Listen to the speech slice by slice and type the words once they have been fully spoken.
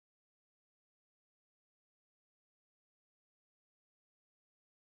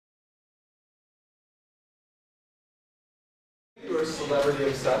you are celebrity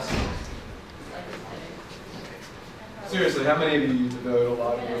obsessed? Seriously, how many of you devote a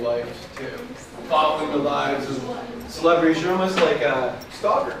lot of your life to following the lives of celebrities? You're almost like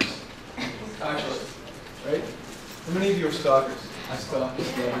stalkers, actually, right? How many of you are stalkers? I stalk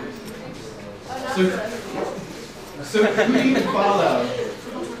celebrities. So who do you follow?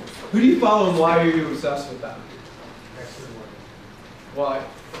 Who do you follow and why are you obsessed with them? Why?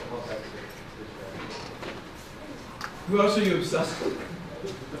 Who else are you obsessed with?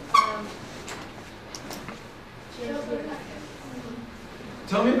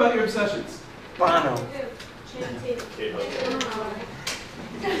 Tell me about your obsessions. Bono.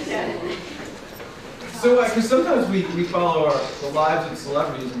 So, because sometimes we follow the lives of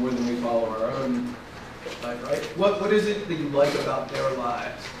celebrities more than we follow our own life, right? What is it that you like about their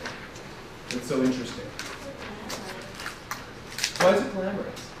lives that's so interesting? Why is it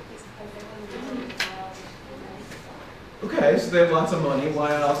glamorous? Okay, so they have lots of money.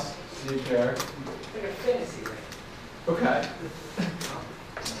 Why else do you care? Like a fantasy, right? Okay.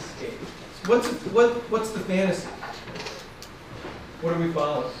 What's the fantasy? What do we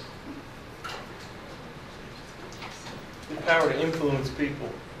follow? The power to influence people.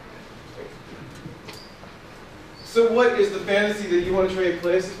 So what is the fantasy that you want to trade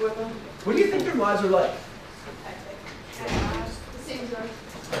places with them? What do you think their lives are like?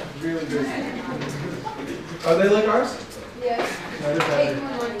 Really good. Are they like ours? Yes. No, they're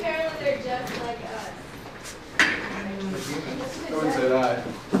better. Apparently they're just like us. I wouldn't say that.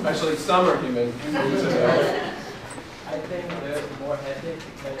 Actually, some are human. I wouldn't say that. I think they're more hectic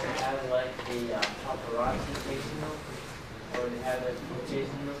because they have like the paparazzi chasing them, or they have like people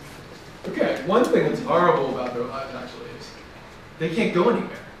chasing them. Okay, one thing that's horrible about their lives actually is they can't go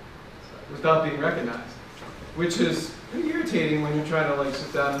anywhere without being recognized, which is pretty irritating when you're trying to like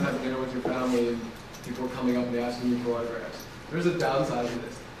sit down and have dinner with your family and people are coming up and asking you for autographs. There's a downside to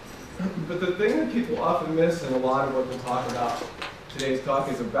this. But the thing that people often miss, and a lot of what we'll talk about today's talk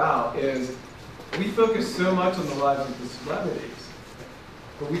is about, is we focus so much on the lives of the celebrities,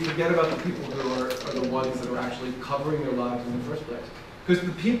 but we forget about the people who are the ones that are actually covering their lives in the first place. Because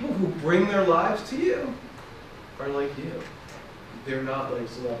the people who bring their lives to you are like you. They're not like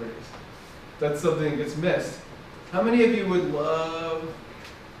celebrities. That's something that gets missed. How many of you would love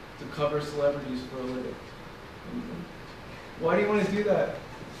to cover celebrities for a living? Why do you want to do that?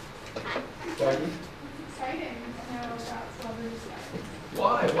 Jackie? It's exciting to know about celebrity stuff.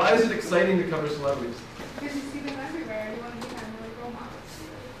 Why? Why is it exciting to cover celebrities? Because you see them everywhere. You want to become really role models.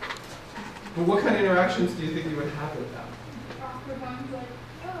 But what kind of interactions do you think you would have with them? Awkward ones like,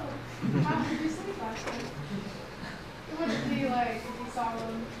 oh, how did you sleep last night? It wouldn't be like if you saw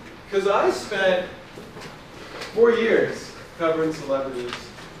them. Because I spent 4 years covering celebrities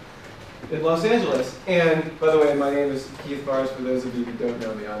in Los Angeles. And by the way, my name is Keith Forrest, for those of you who don't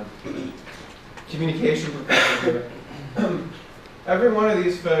know me. I'm communication professor here. Every one of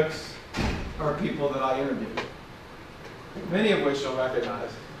these folks are people that I interviewed, many of which you'll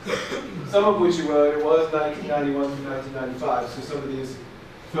recognize. Some of which you wrote, it was 1991 through 1995, so some of these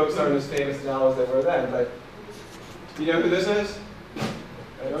folks aren't as famous now as they were then, but do you know who this is?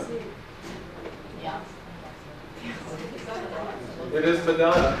 Anyone? Yeah. It is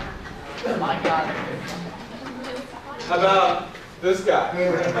Madonna. Oh my God. How about this guy?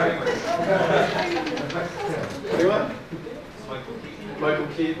 Anyone? Michael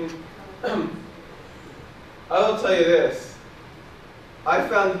Keaton. I will tell you this. I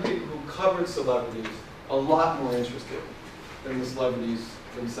found the people who covered celebrities a lot more interesting than the celebrities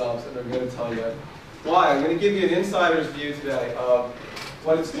themselves, and I'm going to tell you why. I'm going to give you an insider's view today of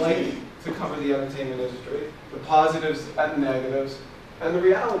what it's like to cover the entertainment industry, the positives and the negatives, and the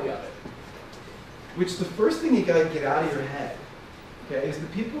reality of it. Which the first thing you got to get out of your head, okay, is the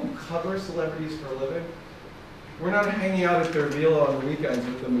people who cover celebrities for a living, we're not hanging out at their villa on the weekends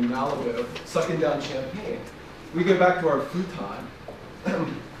with them in Malibu, sucking down champagne. We go back to our futon,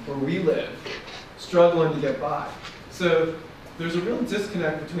 where we live, struggling to get by. So there's a real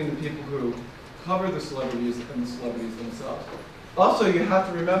disconnect between the people who cover the celebrities and the celebrities themselves. Also, you have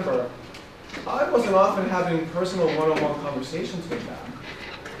to remember, I wasn't often having personal one-on-one conversations with them.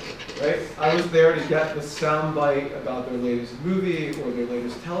 Right? I was there to get the soundbite about their latest movie or their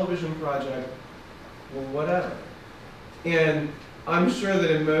latest television project or whatever. And I'm sure that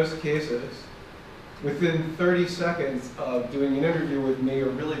in most cases, within 30 seconds of doing an interview with me or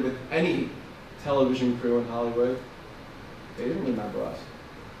really with any television crew in Hollywood, they didn't remember us.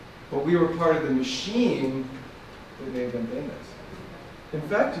 But we were part of the machine that made them famous. In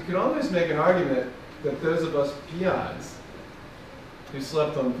fact, you could almost make an argument that those of us peons who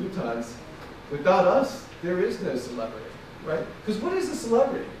slept on futons, without us, there is no celebrity. right? Because what is a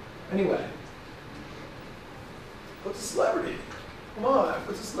celebrity, anyway? What's a celebrity? Come on,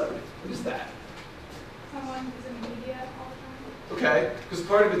 what's a celebrity? What is that? Someone who's in the media all the time. Okay, because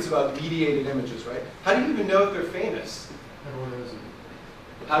part of it's about mediated images, right? How do you even know if they're famous? Everyone knows it.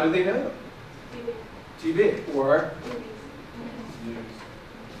 How do they know them? TV, or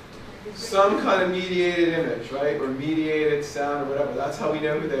some kind of mediated image, right? Or mediated sound or whatever. That's how we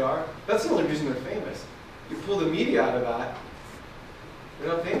know who they are. That's the only reason they're famous. You pull the media out of that, they're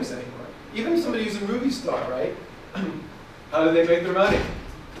not famous anymore. Even somebody who's a movie star, right? How do they make their money?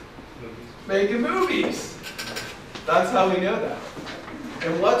 Making movies. That's how we know that.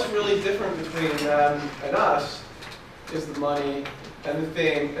 And what's really different between them and us is the money and the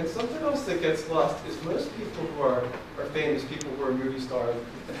fame. And something else that gets lost is most people who are famous, people who are movie stars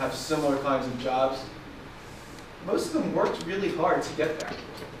and have similar kinds of jobs, most of them worked really hard to get there.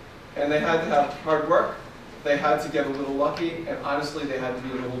 And they had to have hard work, they had to get a little lucky, and honestly, they had to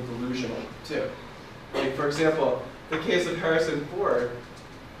be a little delusional too. Like, for example, the case of Harrison Ford,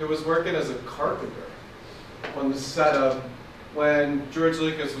 who was working as a carpenter on the set of when George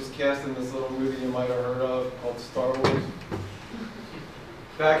Lucas was cast in this little movie you might have heard of called Star Wars.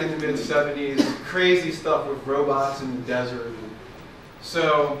 Back in the mid-70s, crazy stuff with robots in the desert.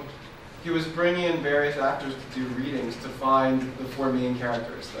 So he was bringing in various actors to do readings to find the four main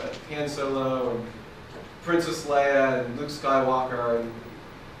characters, Han Solo, and Princess Leia, and Luke Skywalker, and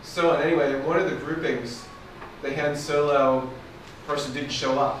so on. Anyway, in one of the groupings, the Han Solo person didn't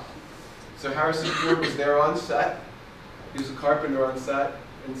show up. So Harrison Ford was there on set. He was a carpenter on set.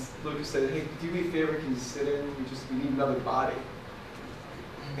 And Lucas said, hey, do me a favor, can you sit in? We need another body.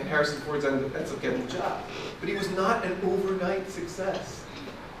 And Harrison Ford ends up getting the job. But he was not an overnight success.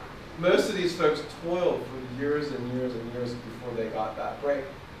 Most of these folks toiled for years and years and years before they got that break.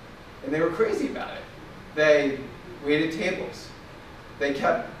 And they were crazy about it. They waited tables. They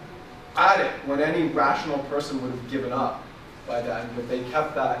kept at it when any rational person would have given up by then, but they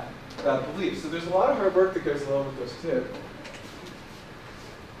kept that belief. So there's a lot of hard work that goes along with this too.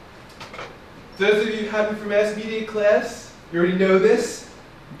 Those of you who haven't from mass media class, you already know this,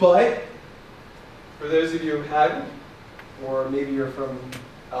 but for those of you who hadn't, or maybe you're from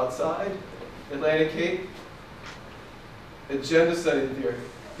outside Atlantic Cape, agenda setting theory.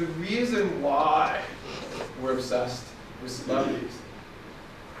 The reason why we're obsessed with celebrities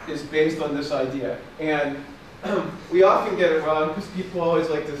is based on this idea. And we often get it wrong because people always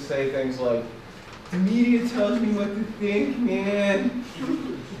like to say things like, the media tells me what to think, man.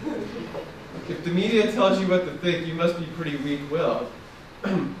 If the media tells you what to think, you must be pretty weak-willed.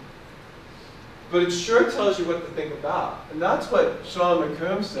 But it sure tells you what to think about. And that's what Sean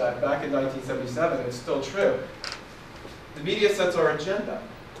McComb said back in 1977. It's still true. The media sets our agenda.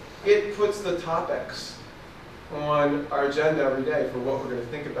 It puts the topics on our agenda every day for what we're going to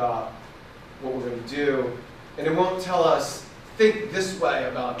think about, what we're going to do. And it won't tell us, think this way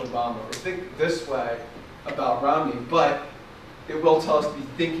about Obama, or think this way about Romney, but it will tell us to be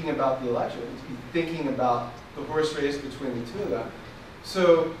thinking about the election, to be thinking about the horse race between the two of them.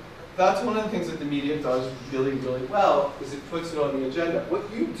 So that's one of the things that the media does really, really well, is it puts it on the agenda. What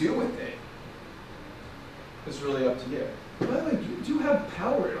you do with it is really up to you. By the way, you do have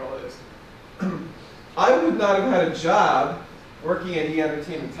power in all this. I would not have had a job working at E!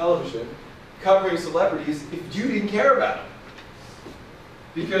 Entertainment Television covering celebrities if you didn't care about them.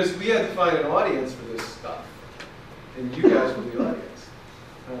 Because we had to find an audience for this stuff. And you guys were the audience.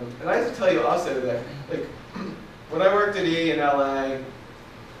 And I have to tell you also that, like, when I worked at E! in LA,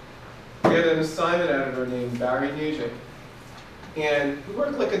 we had an assignment editor named Barry Nugent. And we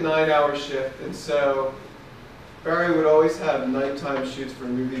worked like a 9-hour shift, and so Barry would always have nighttime shoots for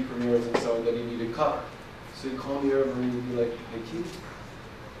movie premieres and so on that he needed cover. So he'd call me over and he'd be like, hey Keith,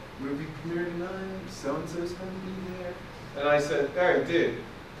 movie premiere tonight, so-and-so's going to be there. And I said, Barry, dude,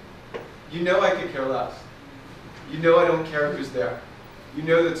 you know I could care less. You know I don't care who's there. You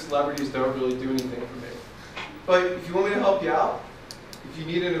know that celebrities don't really do anything for me. But if you want me to help you out, if you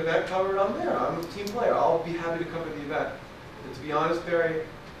need an event covered, I'm there. I'm a team player. I'll be happy to cover the event. But to be honest, Barry,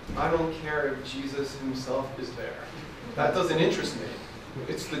 I don't care if Jesus himself is there. That doesn't interest me.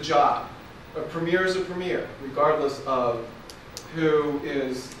 It's the job. A premiere is a premiere, regardless of who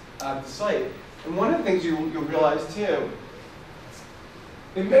is at the site. And one of the things you'll realize too,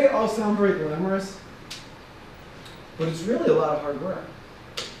 it may all sound very glamorous, but it's really a lot of hard work.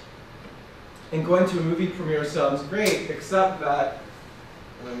 And going to a movie premiere sounds great, except that,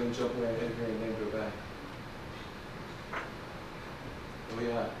 and I'm going to jump right in here and then go back. Oh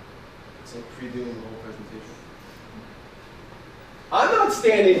yeah, it's like previewing the whole presentation. I'm not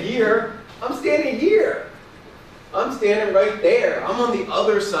standing here, I'm standing here. I'm standing right there. I'm on the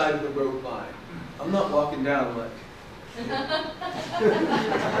other side of the rope line. I'm not walking down like.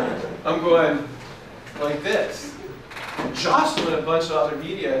 I'm going like this, jostling a bunch of other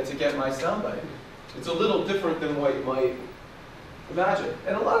media to get my soundbite. It's a little different than what you might imagine.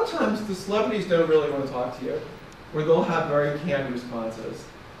 And a lot of times the celebrities don't really want to talk to you, or they'll have very canned responses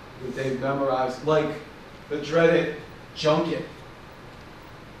that they've memorized, like the dreaded junket.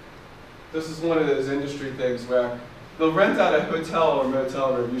 This is one of those industry things where they'll rent out a hotel or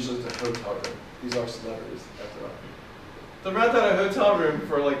motel room, usually it's a hotel room. These are celebrities, after all. They'll rent out a hotel room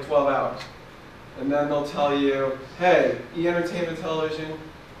for like 12 hours. And then they'll tell you, hey, E-Entertainment Television,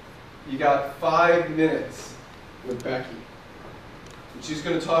 you got 5 minutes with Becky. And she's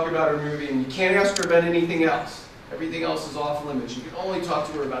going to talk about her movie, and you can't ask her about anything else. Everything else is off limits. You can only talk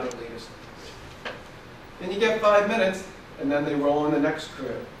to her about her latest. And you get 5 minutes, and then they roll in the next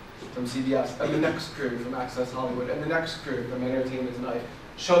crew from CBS, and the next crew from Access Hollywood, and the next crew from Entertainment Tonight.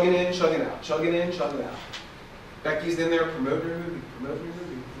 Chugging in, chugging out, chugging in, chugging out. Becky's in there promoting her movie, promoting her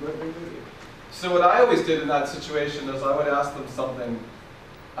movie, promoting her movie. So what I always did in that situation is I would ask them something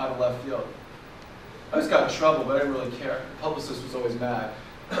out of left field. I just got in trouble, but I didn't really care. The publicist was always mad.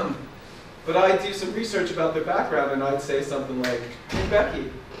 But I'd do some research about their background, and I'd say something like, hey,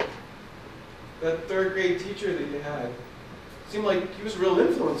 Becky, that third grade teacher that you had seemed like he was a real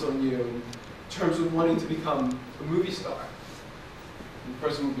influence on you in terms of wanting to become a movie star. And the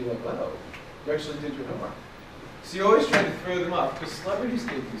person would be like, wow, you actually did your homework. So you always try to throw them off, because celebrities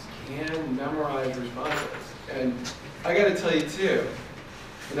get these can memorize responses. And I got to tell you too,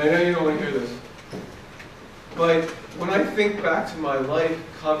 and I know you don't want to hear this, but when I think back to my life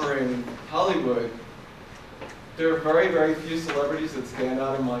covering Hollywood, there are very, very few celebrities that stand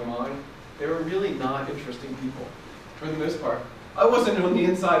out in my mind. They were really not interesting people, for the most part. I wasn't on the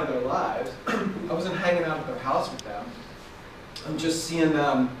inside of their lives. I wasn't hanging out at their house with them. I'm just seeing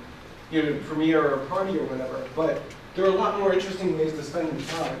them, you know, premiere or a party or whatever. But there are a lot more interesting ways to spend your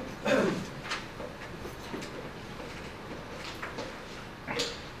time.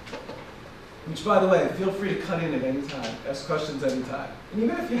 Which, by the way, feel free to cut in at any time. Ask questions any time. And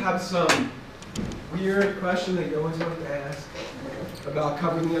even if you have some weird question that you always wanted to ask about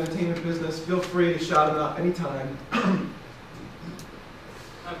covering the entertainment business, feel free to shout them out anytime. I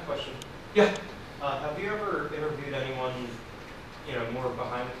have a question. Yeah. Have you ever interviewed anyone, you know, more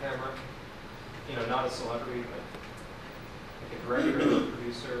behind the camera? You know, not a celebrity, but like a director, or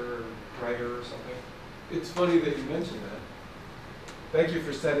producer, or writer, or something? It's funny that you mentioned that. Thank you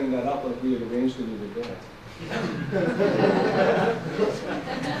for setting that up like we had arranged it in advance.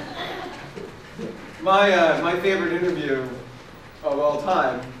 My favorite interview of all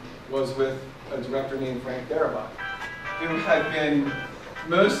time was with a director named Frank Darabont, who had been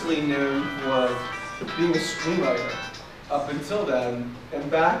mostly known for being a screenwriter up until then.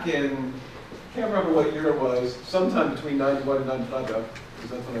 And back in, I can't remember what year it was, sometime between 91 and 95 though,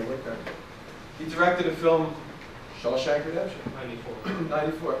 because that's when I worked there. He directed a film, Shawshank Redemption. 94.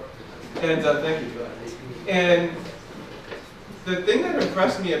 94. And thank you for that. And the thing that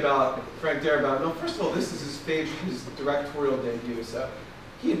impressed me about Frank Darabont, well, first of all, this is his directorial debut, so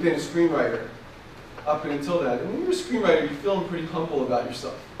he had been a screenwriter up until that. And when you're a screenwriter, you're feeling pretty humble about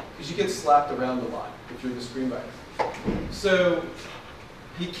yourself, because you get slapped around a lot if you're the screenwriter. So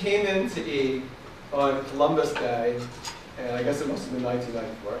he came into E on Columbus Day, and I guess it must have been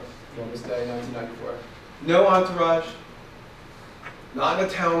 1994, Columbus Day, 1994. No entourage, not in a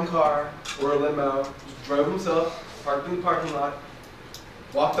town car or a limo, just drove himself, parked in the parking lot,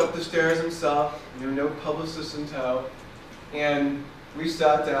 walked up the stairs himself, no publicist in tow, and we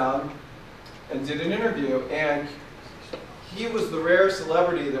sat down and did an interview, and he was the rare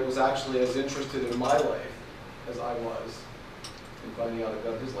celebrity that was actually as interested in my life as I was in finding out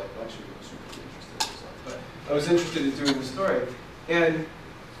about his life. Actually, I was super interested in his life, but I was interested in doing the story. And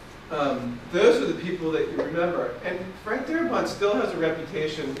those are the people that you remember. And Frank Darabont still has a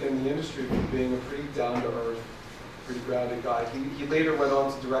reputation in the industry for being a pretty down-to-earth, pretty grounded guy. He later went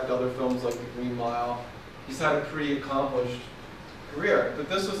on to direct other films like The Green Mile. He's had a pretty accomplished career, but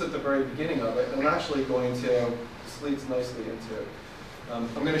this was at the very beginning of it, and I'm actually going to, this leads nicely into it. I'm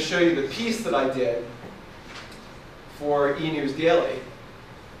going to show you the piece that I did for E! News Daily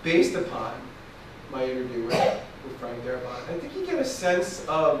based upon my interview with Frank Darabont. I think you get a sense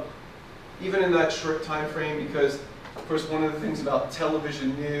of, even in that short time frame, because of course one of the things about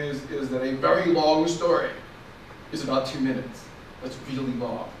television news is that a very long story is about 2 minutes. That's really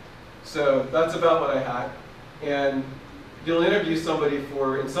long. So that's about what I had. And you'll interview somebody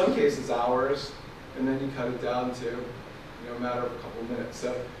for, in some cases, hours, and then you cut it down to a matter of a couple of minutes.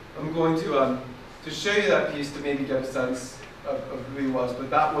 So I'm going to to show you that piece to maybe get a sense of who he was, but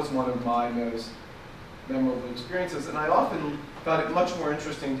that was one of my most memorable experiences. And I often found it much more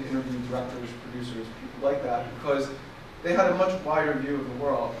interesting to interview directors, producers, people like that, because they had a much wider view of the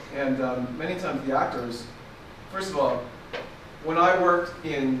world. And many times the actors, first of all, when I worked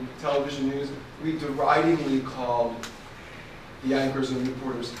in television news, we deridingly called the anchors and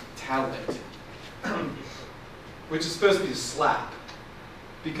reporters talent, which is supposed to be a slap,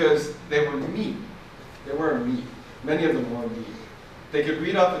 because they were meat. They were meat. Many of them were meat. They could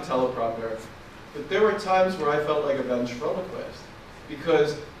read off a teleprompter, but there were times where I felt like a ventriloquist,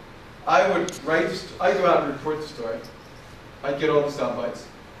 because I'd go out and report the story. I'd get all the sound bites.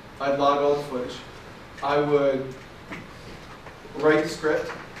 I'd log all the footage. I would write the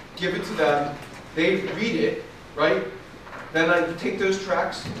script, give it to them. They'd read it, right? Then I'd take those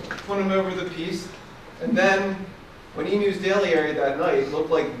tracks, put them over the piece, and then when E! News Daily aired that night, it looked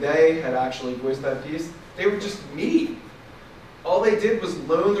like they had actually voiced that piece. They were just me. All they did was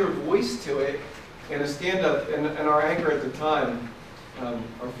loan their voice to it in a stand-up, and our anchor at the time,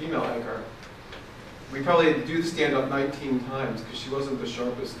 our female anchor, we probably had to do the stand-up 19 times because she wasn't the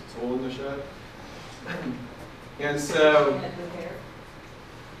sharpest tool in the shed. And so,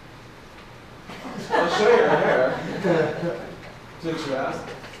 I'll show you her hair, since you asked.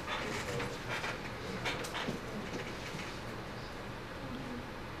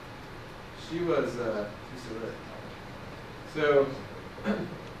 She was, so,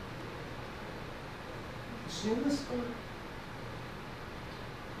 is she in this one?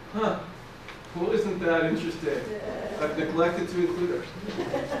 Huh. Well, isn't that interesting? I've neglected to include her.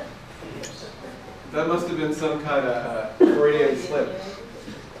 That must have been some kind of Freudian slip.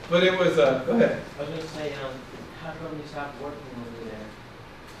 But it was, go ahead. I was going to say, how come you stopped working over there?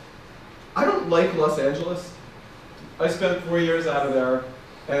 I don't like Los Angeles. I spent 4 years out of there,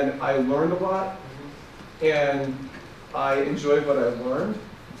 and I learned a lot, and I enjoyed what I learned.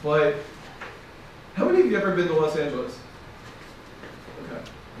 But how many of you ever been to Los Angeles? Okay,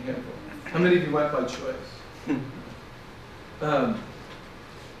 a handful. How many of you went by choice?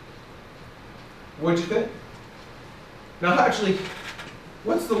 What'd you think? Now, actually,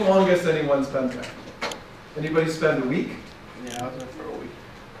 what's the longest anyone spent there? Anybody spend a week? Yeah, I was there for a week.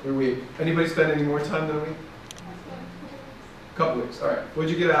 A week. Anybody spend any more time than a week? A couple weeks. All right. What'd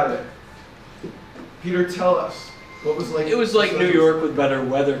you get out of it? Peter, tell us. What was like? It was like New York with better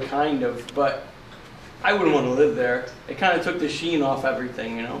weather, kind of, but I wouldn't want to live there. It kind of took the sheen off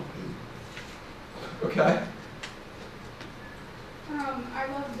everything, you know? Okay. I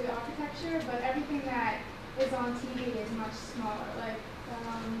love the architecture, but everything that is on TV is much smaller. Like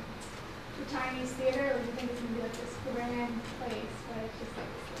the Chinese theater, like you think it's gonna be like this grand place, but it's just like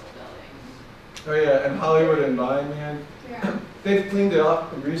this little building. Oh yeah, and Hollywood and Vine, man. Yeah. They've cleaned it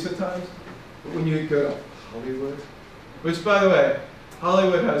up in recent times. But when you go to Hollywood, which by the way,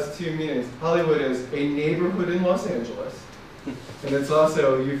 Hollywood has two meanings. Hollywood is a neighborhood in Los Angeles, and it's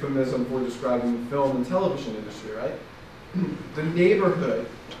also a euphemism for describing the film and television industry, right? The neighborhood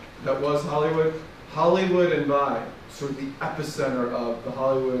that was Hollywood, Hollywood and Vine, sort of the epicenter of the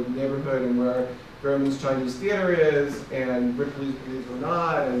Hollywood neighborhood and where Grauman's Chinese Theater is, and Ripley's Believe It or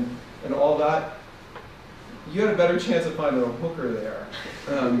Not, and all that. You had a better chance of finding a hooker there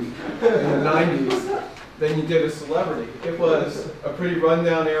in the 90s than you did a celebrity. It was a pretty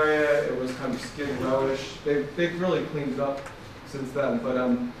rundown area. It was kind of Skid Row-ish. They've really cleaned it up since then, but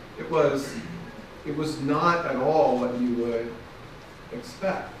it was not at all what you would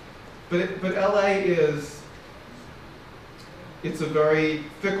expect. But LA it's a very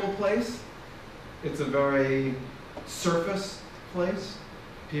fickle place. It's a very surface place.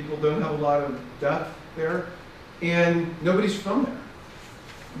 People don't have a lot of depth there, and nobody's from there.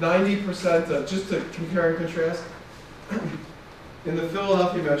 90% of, just to compare and contrast, in the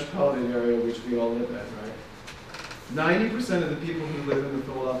Philadelphia metropolitan area, which we all live in, right? 90% of the people who live in the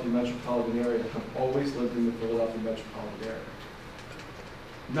Philadelphia metropolitan area have always lived in the Philadelphia metropolitan area.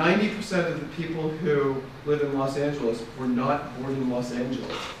 90% of the people who live in Los Angeles were not born in Los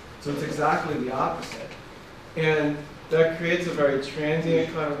Angeles. So it's exactly the opposite. And that creates a very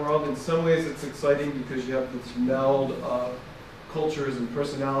transient kind of world. In some ways it's exciting because you have this meld of cultures and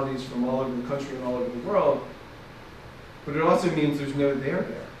personalities from all over the country and all over the world. But it also means there's no there.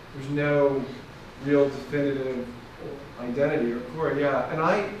 There's no real definitive identity or core. Yeah, and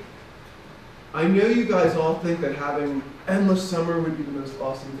I know you guys all think that having endless summer would be the most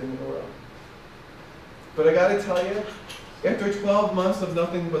awesome thing in the world. But I gotta tell you, after 12 months of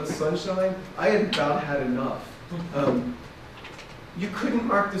nothing but sunshine, I had about had enough. you couldn't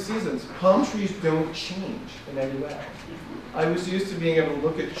mark the seasons. Palm trees don't change in any way. I was used to being able to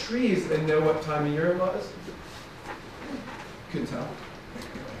look at trees and know what time of year it was. Couldn't tell.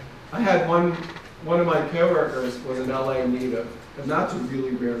 I had one of my coworkers was an LA native, and that's a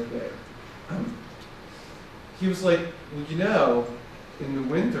really rare thing. He was like, well, you know, in the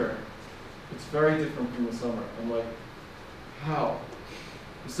winter, it's very different from the summer. I'm like, how?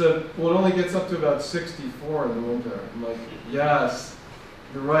 He said, well, it only gets up to about 64 in the winter. I'm like, yes,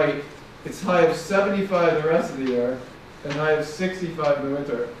 you're right. It's high of 75 the rest of the year, and high of 65 in the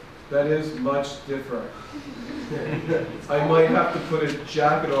winter. That is much different. I might have to put a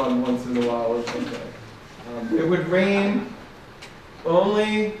jacket on once in a while or something. It would rain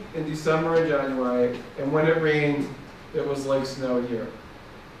only in December and January, and when it rained, it was like snow here.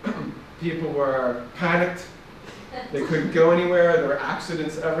 People were panicked. They couldn't go anywhere. There were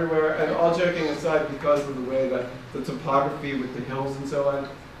accidents everywhere. And all joking aside, because of the way that the topography with the hills and so on,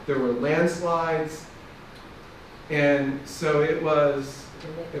 there were landslides. And so it was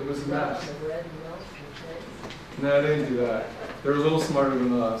a mess. No, they didn't do that. They were a little smarter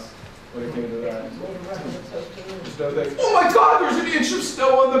than us when it came to that. Just don't think, oh my God, there's an inch of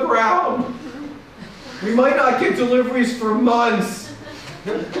snow on the ground. We might not get deliveries for months.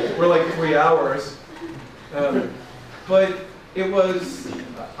 We're like 3 hours. But it was,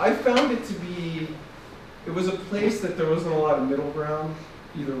 I found it to be, it was a place that there wasn't a lot of middle ground.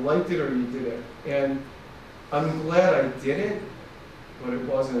 You either liked it or you didn't. And I'm glad I did it, but it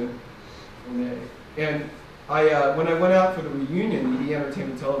wasn't for me. And when I went out for the reunion, the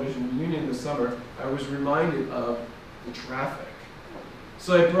Entertainment Television reunion this summer, I was reminded of the traffic.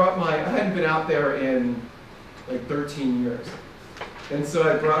 So I brought I hadn't been out there in like 13 years. And so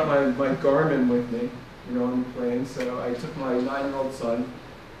I brought my Garmin with me, you know, on the plane. So I took my 9-year-old son,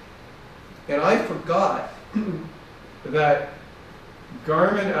 and I forgot that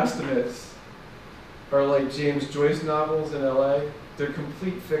Garmin estimates are like James Joyce novels in LA. They're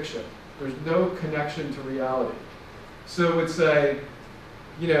complete fiction. There's no connection to reality. So it would say,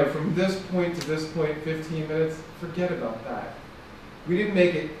 you know, from this point to this point, 15 minutes, forget about that. We didn't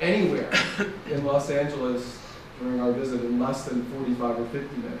make it anywhere in Los Angeles during our visit in less than 45 or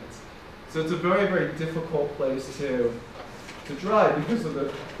 50 minutes. So it's a very, very difficult place to drive because of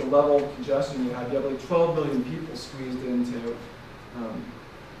the level of congestion you have. You have like 12 million people squeezed into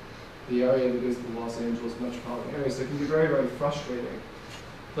the area that is the Los Angeles metropolitan area. So it can be very, very frustrating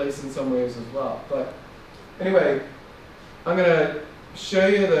place in some ways as well. But anyway, I'm going to show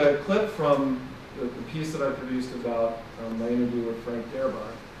you the clip from the piece that I produced about my interview with Frank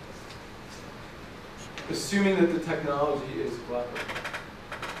Darabont. Assuming that the technology is clever.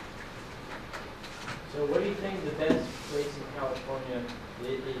 So what do you think the best place in California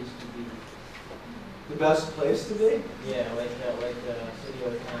is to be? The best place to be? Yeah, like city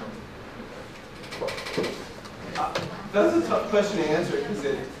or town. That's a tough question to answer because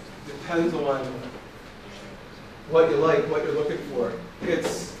it depends on what you like, what you're looking for.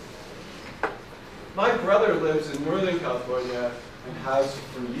 My brother lives in Northern California and has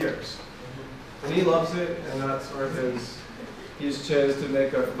for years. And he loves it, and that's sort of he's chose to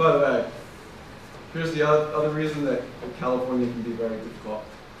make a, by the way, here's the other reason that California can be very difficult.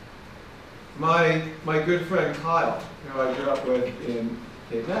 My good friend Kyle, who I grew up with in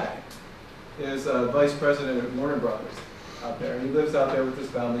Cape May, is vice president at Warner Brothers out there. And he lives out there with his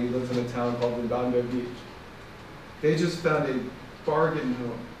family. He lives in a town called Redondo Beach. They just found a bargain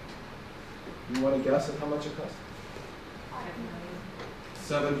home. You want to guess at how much it cost?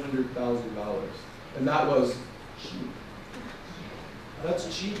 $700,000. And that was cheap.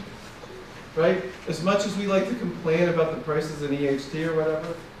 That's cheap, right? As much as we like to complain about the prices in EHT or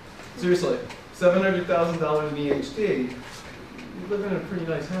whatever, seriously, $700,000 in EHT, you live in a pretty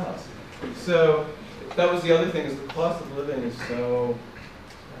nice house. So that was the other thing, is the cost of living is so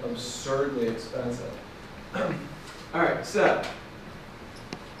absurdly expensive. All right, so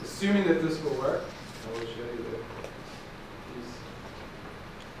assuming that this will work, I will show you the piece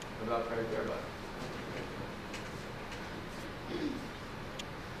about Frank Darabont.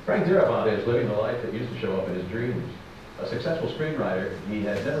 Frank Darabont is living the life that used to show up in his dreams. A successful screenwriter, he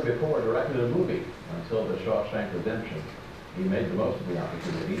had never before directed a movie until The Shawshank Redemption. He made the most of the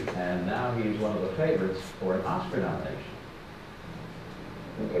opportunity, and now he's one of the favorites for an Oscar nomination.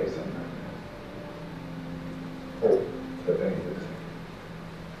 Okay, son. Hope that anything.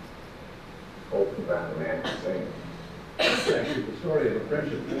 Hope to find the man to sing. It's actually the story of a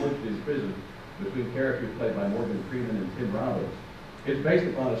friendship forged in prison between characters played by Morgan Freeman and Tim Robbins. It's based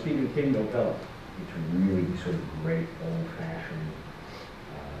upon a Stephen King novella. It's really sort of great old-fashioned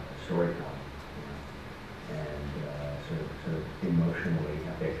storytelling. And so sort of emotionally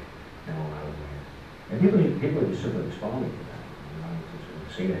epic in a lot of ways. And people are just simply responding to that. You know,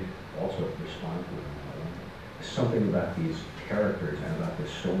 it's seen it also respond to it in a lot of ways. There's something about these characters and about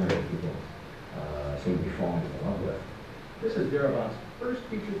this story that people seem to be falling in love with. This is Darabont's first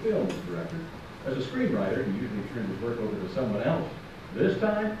feature film as director. As a screenwriter, he usually turns his work over to someone else. This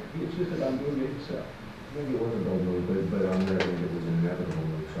time, he insisted on doing it himself. Maybe it wasn't bold move, but on the other hand, it was an inevitable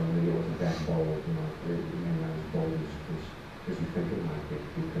move, so maybe it wasn't that bold, you know, it may not as bold as you think it might be,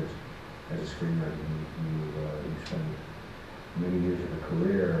 because as a screenwriter, you spend many years of a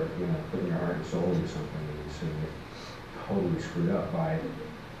career, you know, putting your heart and soul into something, and seeing it totally screwed up by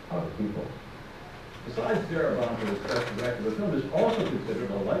other people. Besides Darabont as best director, the film is also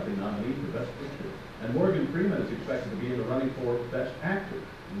considered a likely nominee for Best Picture, and Morgan Freeman is expected to be in the running for Best Actor.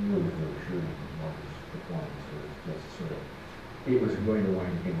 You weren't really sure what his performance was just sort of, it was going to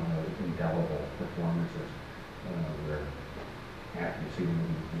wind up being one of those indelible performances where after you see the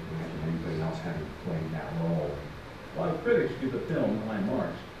movie, you can imagine anybody else having played that role. While critics give the film high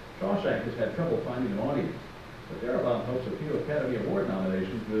marks, Shawshank has had trouble finding an audience, but Darabont hopes a few Academy Award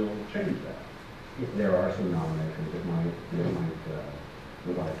nominations will change that. If there are some nominations, it might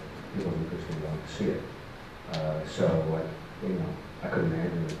revive people's interest in going to see it. So, you know, I could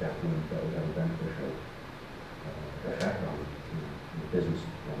imagine that would have a beneficial effect on, you know, the business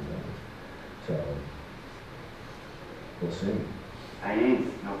on that. So, we'll see. I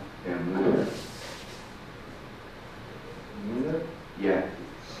ain't no damn loser. Loser? Yeah.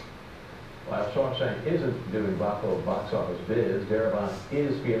 While Shawshank isn't doing box office bids, Darabont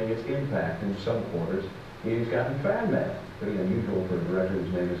is feeling its impact in some quarters. He's gotten fan mail, pretty unusual for a director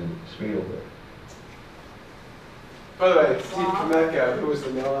whose name isn't Spielberg. By the way, Steve Kameka, who was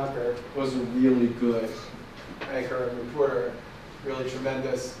the mail anchor, was a really good anchor and reporter, really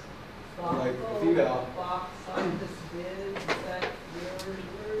tremendous, like female. Box office bids, is that your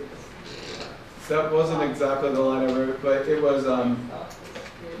words? That wasn't exactly the line I wrote, but it was, Office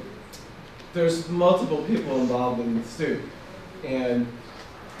bids. there's multiple people involved in the suit. And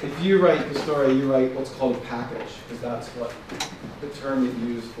if you write the story, you write what's called a package, because that's what the term you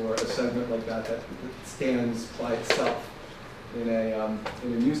use for a segment like that stands by itself in a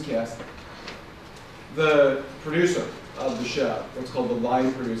newscast. The producer of the show, what's called the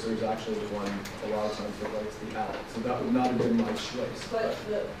line producer, is actually the one a lot of times that writes the ad. So that would not have been my choice. But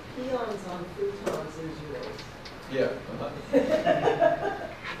the peons on futons is yours. Yeah.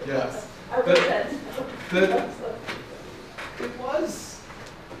 Yes. I read that. It was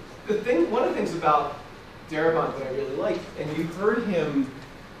one of the things about Darabont that I really liked, and you heard him.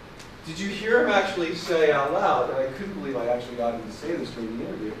 Did you hear him actually say out loud? And I couldn't believe I actually got him to say this during the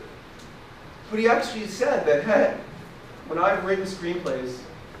interview. But he actually said that, hey, when I've written screenplays,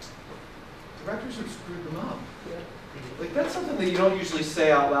 directors have screwed them up. Yeah. Like, that's something that you don't usually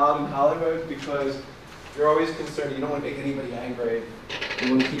say out loud in Hollywood, because you're always concerned. You don't want to make anybody angry. You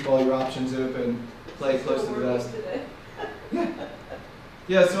want to keep all your options open, play close to the vest. Yeah.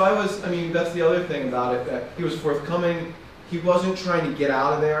 Yeah, so I mean, that's the other thing about it, that he was forthcoming. He wasn't trying to get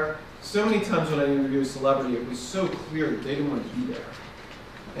out of there. So many times when I interviewed a celebrity, it was so clear that they didn't want to be there.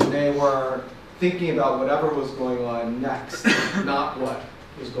 And they were thinking about whatever was going on next, not what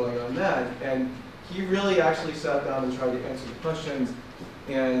was going on then. And he really actually sat down and tried to answer the questions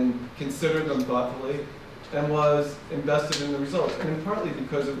and considered them thoughtfully and was invested in the results. And partly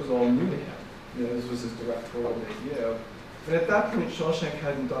because it was all new to him. You know, this was his directorial debut. And at that point, Shawshank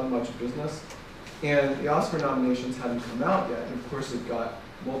hadn't done much business, and the Oscar nominations hadn't come out yet. And of course, it got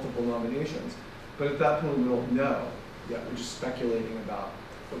multiple nominations. But at that point, we don't know yet. We're just speculating about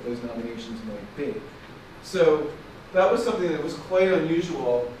what those nominations might be. So that was something that was quite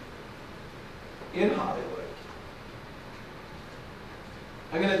unusual in Hollywood.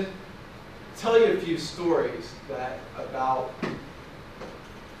 I'm going to tell you a few stories about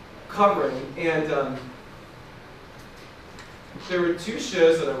covering, and there were two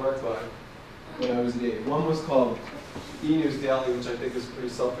shows that I worked on when I was at E! One was called E! News Daily, which I think is pretty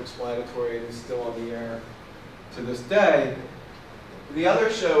self-explanatory and is still on the air to this day. The other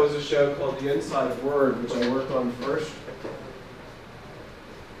show was a show called The Inside Word, which I worked on first.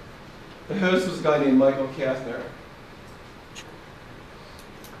 The host was a guy named Michael Kastner.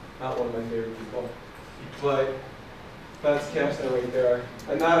 Not one of my favorite people, but that's Kastner right there.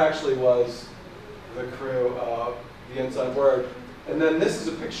 And that actually was the crew of The Inside Word. And then this is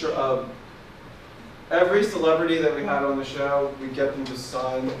a picture of every celebrity that we had on the show. We get them to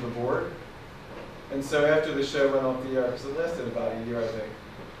sign the board. And so after the show went off the air, because it lasted about a year, I think,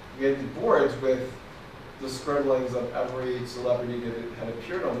 we had the boards with the scribblings of every celebrity that had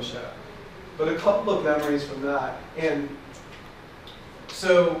appeared on the show. But a couple of memories from that. And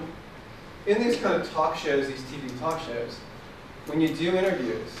so in these kind of talk shows, these TV talk shows, when you do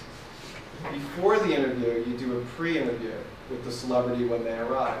interviews, before the interview, you do a pre-interview with the celebrity when they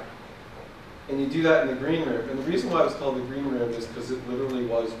arrive. And you do that in the green room. And the reason why it was called the green room is because it literally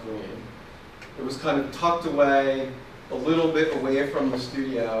was green. It was kind of tucked away, a little bit away from the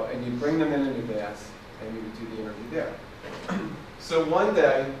studio, and you bring them in advance, and you would do the interview there. So one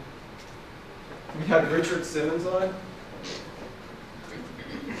day, we had Richard Simmons on.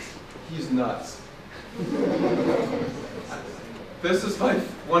 He's nuts. This is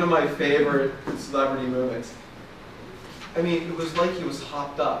one of my favorite celebrity moments. I mean, it was like he was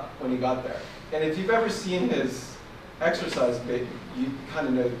hopped up when he got there. And if you've ever seen his exercise bit, you kind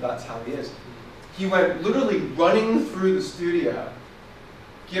of know that that's how he is. He went literally running through the studio,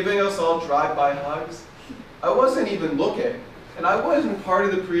 giving us all drive-by hugs. I wasn't even looking. And I wasn't part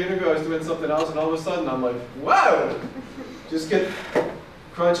of the pre-interview. I was doing something else, and all of a sudden I'm like, whoa! Just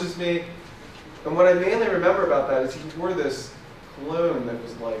crunches me. And what I mainly remember about that is he wore this cologne that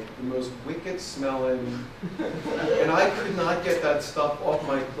was like the most wicked smelling, and I could not get that stuff off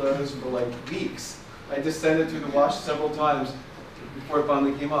my clothes for like weeks. I descended through the wash several times before it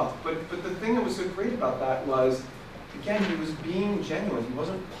finally came off. But the thing that was so great about that was, again, he was being genuine. He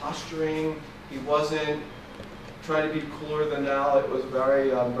wasn't posturing. He wasn't trying to be cooler than Al. It was very,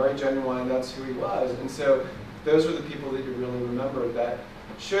 very genuine. That's who he was. And so those were the people that you really remembered that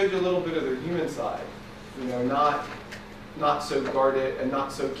showed you a little bit of their human side. You know, not so guarded and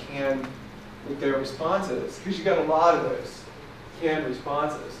not so canned with their responses, because you got a lot of those canned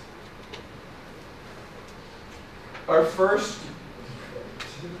responses. Our first,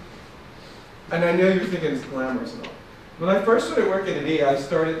 and I know you're thinking it's glamorous and all. When I first started working at E, I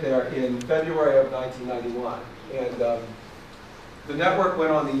started there in February of 1991. And the network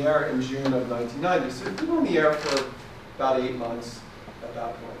went on the air in June of 1990. So it's been on the air for about 8 months at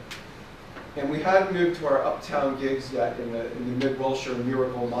that point. And we hadn't moved to our uptown gigs yet in the Mid-Wilshire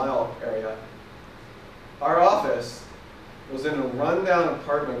Miracle Mile area. Our office was in a rundown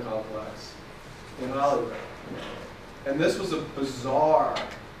apartment complex in Hollywood. And this was a bizarre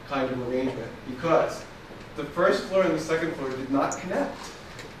kind of arrangement because the first floor and the second floor did not connect.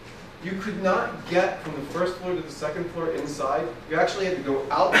 You could not get from the first floor to the second floor inside. You actually had to go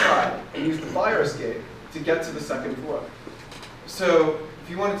outside and use the fire escape to get to the second floor. So if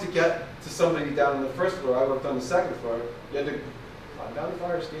you wanted to get to somebody down on the first floor, I worked on the second floor, you had to climb down the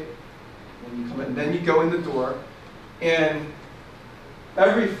fire escape, and you come in, and then you go in the door, and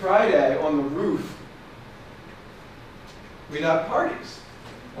every Friday on the roof, we'd have parties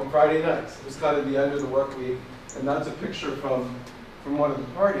on Friday nights. It was kind of the end of the work week, and that's a picture from one of the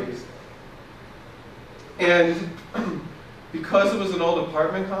parties. And because it was an old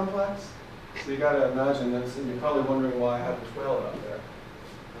apartment complex, so you gotta imagine this, and you're probably wondering why I have a toilet up there.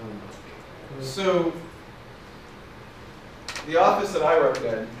 So the office that I worked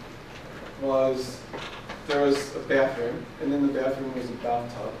in there was a bathroom, and in the bathroom was a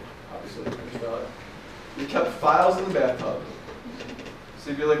bathtub, obviously, you kept files in the bathtub.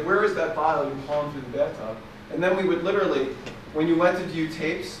 So you'd be like, where is that file? You'd call them through the bathtub. And then we would literally, when you went to view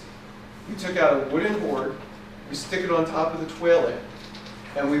tapes, you took out a wooden board, you stick it on top of the toilet,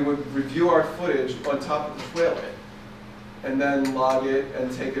 and we would review our footage on top of the toilet, and then log it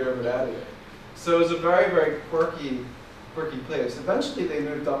and take it over to edit. So it was a very, very quirky place. Eventually they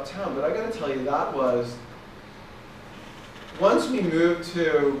moved uptown, but I gotta tell you, that was, once we moved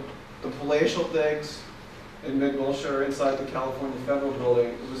to the palatial things in Mid-Wilshire inside the California Federal Building,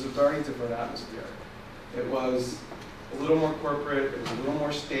 it was a very different atmosphere. It was a little more corporate, it was a little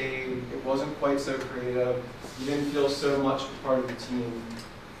more staid, it wasn't quite so creative, you didn't feel so much a part of the team.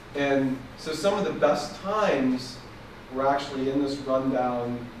 And so some of the best times were actually in this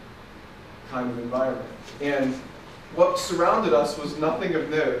rundown kind of environment. And what surrounded us was nothing of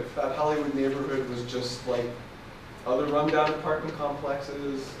note. That Hollywood neighborhood was just like other rundown apartment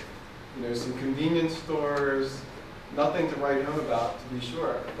complexes, you know, some convenience stores, nothing to write home about, to be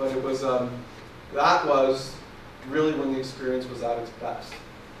sure. But it was, that was really when the experience was at its best.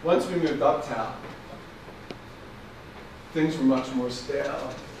 Once we moved uptown, things were much more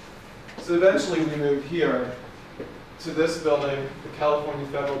stale. So eventually we moved here to this building, the California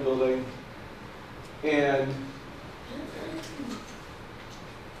Federal Building, and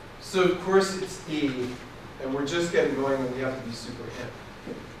so of course it's E, and we're just getting going and we have to be super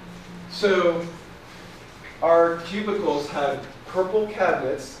hip. So our cubicles had purple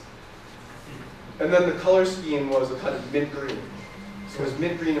cabinets, and then the color scheme was a kind of mint green. So it was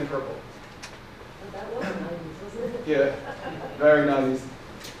mint green and purple. That was 90s, wasn't it? Yeah, very 90s.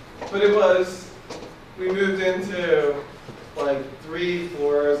 But it was, we moved into like 3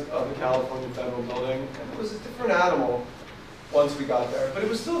 floors of the California Federal Building, and it was a different animal once we got there. But it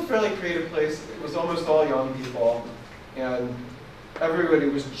was still a fairly creative place. It was almost all young people, and everybody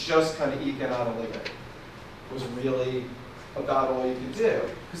was just kind of eking out a living. It was really about all you could do.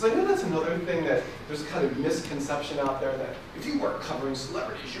 Because I know that's another thing that there's a kind of misconception out there that if you weren't covering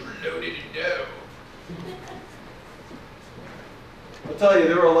celebrities, you were loaded in dough. I'll tell you,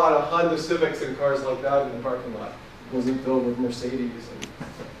 there were a lot of Honda Civics and cars like that in the parking lot. It wasn't filled with Mercedes and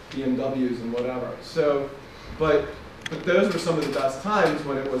BMWs and whatever. So, but those were some of the best times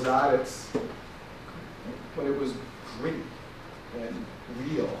when it was at its, when it was gritty and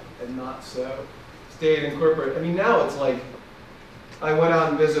real and not so staid and corporate. I mean, now it's like, I went out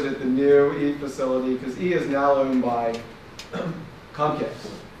and visited the new E facility, because E is now owned by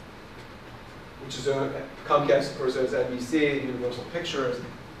Comcast, which is owned, Comcast, of course, owns NBC, Universal Pictures.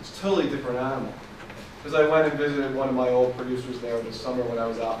 It's a totally different animal. Because I went and visited one of my old producers there this summer when I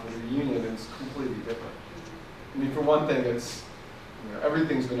was out for the reunion, and it's completely different. I mean, for one thing, it's, you know,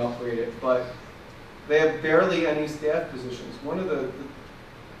 everything's been upgraded, but they have barely any staff positions. One of the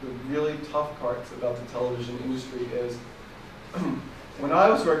really tough parts about the television industry is, when I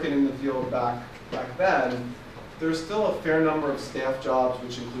was working in the field back then, there's still a fair number of staff jobs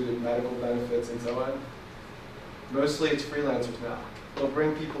which included medical benefits and so on. Mostly it's freelancers now. They'll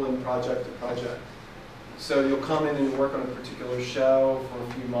bring people in project to project. So you'll come in and work on a particular show for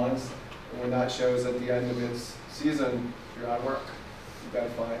a few months, and when that show is at the end of its season, you're out of work. You've got to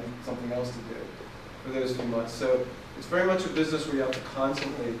find something else to do for those few months. So it's very much a business where you have to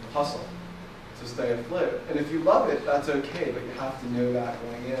constantly hustle to stay afloat. And if you love it, that's okay, but you have to know that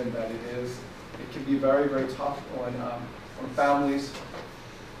going in, that it can be very, very tough on families.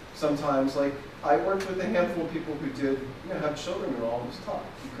 Sometimes, like, I worked with a handful of people who did, you know, have children and all, it was tough,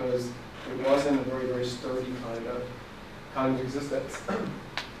 because it wasn't a very, very sturdy kind of existence.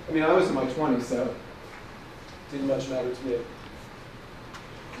 I mean, I was in my 20s, so it didn't much matter to me.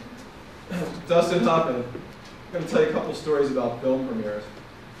 Dustin Hoffman. I'm going to tell you a couple stories about film premieres.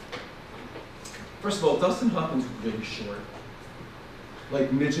 First of all, Dustin Hoffman's really short.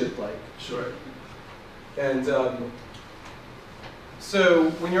 Like midget-like short. And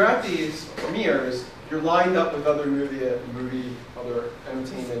so when you're at these premieres, you're lined up with other other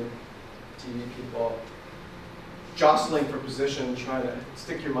entertainment, TV people, jostling for position, trying to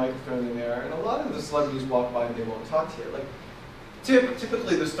stick your microphone in there. And a lot of the celebrities walk by and they won't talk to you. Like,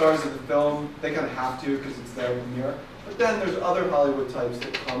 typically the stars of the film, they kind of have to because it's their premiere. But then there's other Hollywood types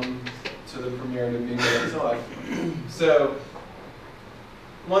that come to the premiere to be outside. So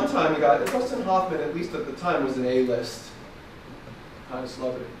one time you got, Dustin Hoffman, at least at the time, was an A-list kind of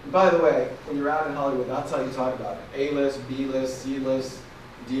celebrity. And by the way, when you're out in Hollywood, that's how you talk about it. A-list, B-list, C-list,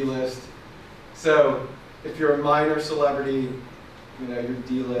 D-list. So if you're a minor celebrity, you know, you're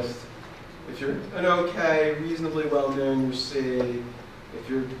D-list. If you're an okay, reasonably well-known, you're C. If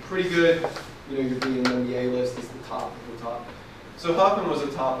you're pretty good, you know, you're B, and then the A-list is the top of the top. So Hoffman was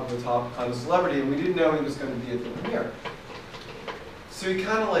a top of the top kind of celebrity, and we didn't know he was going to be at the premiere. So he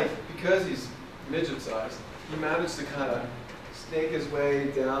kind of like, because he's midget-sized, he managed to kind of snake his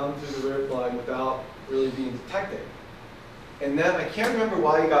way down through the rope line without really being detected. And then, I can't remember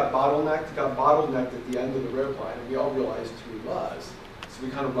why he got bottlenecked. He got bottlenecked at the end of the rope line, and we all realized who he was. So we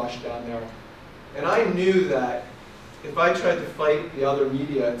kind of rushed down there. And I knew that if I tried to fight the other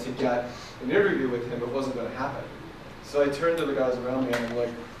media to get an interview with him, it wasn't going to happen. So I turned to the guys around me and I'm like,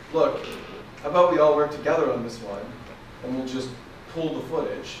 look, how about we all work together on this one, and we'll just pull the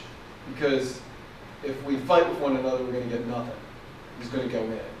footage, because if we fight with one another, we're going to get nothing. He's going to go in.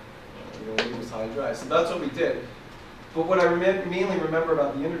 We're going to leave us high and dry. So that's what we did. But what I mainly remember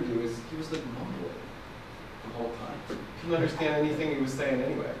about the interview is he was like mumbling the whole time. Couldn't understand anything he was saying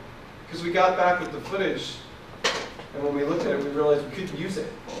anyway. Because we got back with the footage, and when we looked at it, we realized we couldn't use it.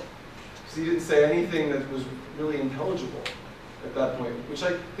 Because he didn't say anything that was really intelligible at that point, which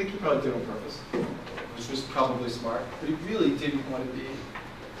I think he probably did on purpose, which was probably smart. But he really didn't want to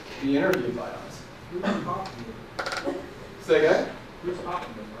be interviewed by us. Who's Hoffman? Say again? Who's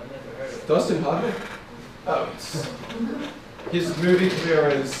Hoffman? I never heard of him. Dustin Hoffman? Oh, his movie career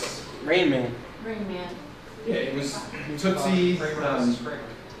is Rain Man. Rain Man. Yeah, it was Tootsie, Kramer.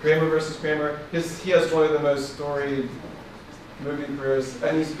 Kramer versus Kramer. He has one of the most storied movie careers,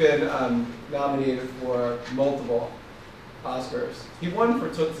 and he's been nominated for multiple Oscars. He won for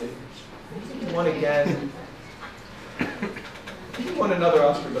Tootsie. He won again. He won another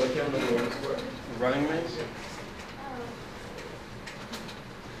Oscar, but I can't remember what it was for. Running Man?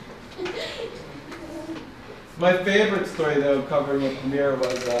 My favorite story, though, covering a premiere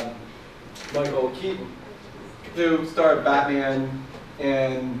was Michael Keaton, who starred Batman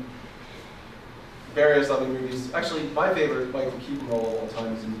and various other movies. Actually, my favorite Michael Keaton role of all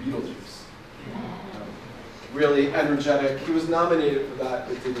time is in Beetlejuice. Really energetic. He was nominated for that,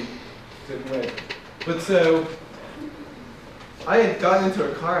 but didn't win. But so, I had gotten into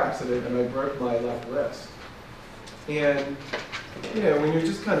a car accident and I broke my left wrist. And you know, when you're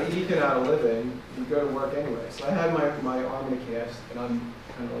just kind of eking out a living, you go to work anyway. So I had my arm in a cast, and I'm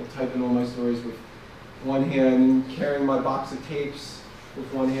kind of like typing all my stories with one hand and carrying my box of tapes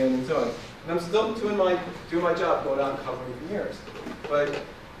with one hand and so on. And I'm still doing my job, going out and covering premieres. But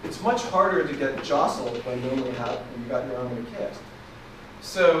it's much harder to get jostled if I normally have when you got your arm in a cast.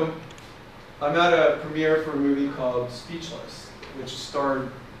 So I'm at a premiere for a movie called Speechless, which starred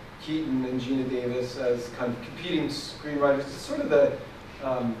Keaton and Gina Davis as kind of competing screenwriters. It's sort of the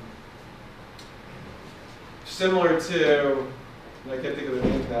similar to, I can't think of the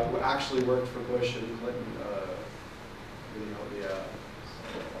name now, who actually worked for Bush and Clinton.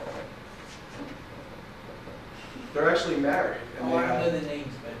 They're actually married. And Oh, I don't know the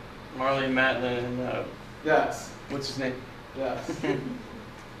names, but Marley Matlin and yes, what's his name? yes.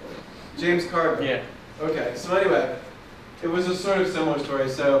 James Carville. Yeah. Okay, so anyway, it was a sort of similar story.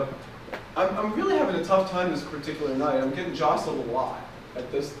 So I'm really having a tough time this particular night. I'm getting jostled a lot at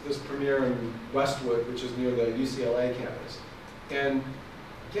this premiere in Westwood, which is near the UCLA campus, and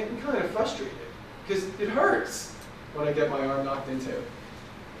getting kind of frustrated because it hurts when I get my arm knocked into.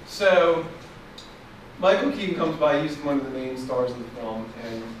 So Michael Keaton comes by. He's one of the main stars of the film,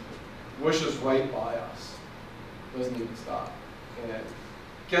 and whooshes right by us. Doesn't even stop, and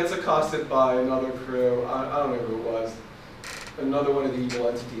gets accosted by another crew. I don't know who it was. Another one of the evil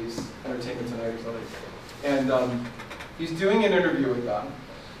entities, Entertainment Tonight or something. And he's doing an interview with them.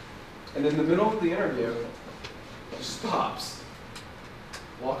 And in the middle of the interview, he stops,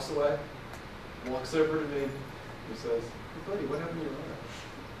 walks away, walks over to me, and says, "Hey buddy, what happened to your arm?"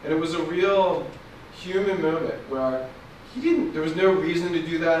 And it was a real human moment where there was no reason to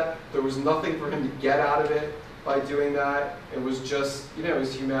do that. There was nothing for him to get out of it by doing that. It was just,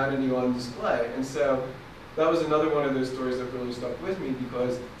 his humanity on display. And so that was another one of those stories that really stuck with me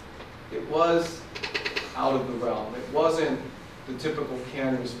because it was out of the realm. It wasn't the typical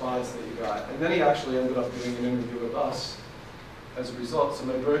canned response that you got. And then he actually ended up doing an interview with us as a result. So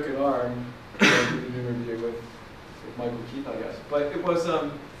my broken arm, I did an interview with Michael Keaton, I guess. But it was,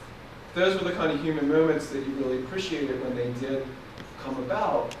 those were the kind of human moments that you really appreciated when they did come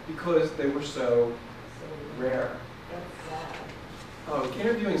about because they were so rare. That's sad. Oh,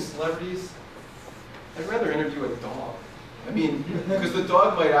 interviewing celebrities? I'd rather interview a dog. I mean, because the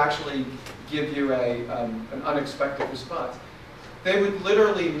dog might actually give you an unexpected response. They would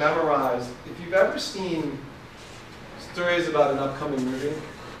literally memorize, if you've ever seen stories about an upcoming movie,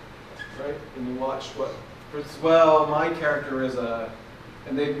 right? And you watch well, my character is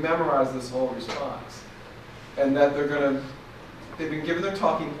and they've memorized this whole response. And that they've been given their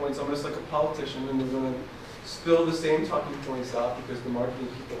talking points almost like a politician, and they're going to spill the same talking points out because the marketing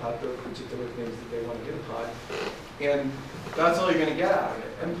people have their particular things that they want to get upon. And that's all you're going to get out of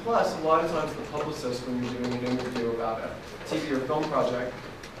it. And plus, a lot of times the publicists, when you're doing an interview about a TV or film project,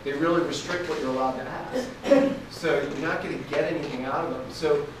 they really restrict what you're allowed to ask. So you're not going to get anything out of them.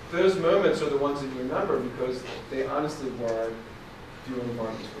 So those moments are the ones that you remember because they honestly were few and far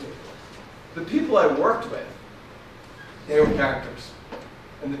between. The people I worked with, they were characters.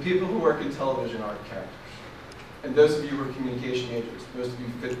 And the people who work in television are characters. And those of you who are communication majors, most of you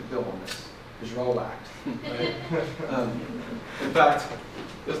fit the bill on this, because you're all whacked. Right? In fact,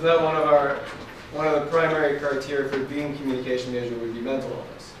 isn't that one of the primary criteria for being a communication major would be mental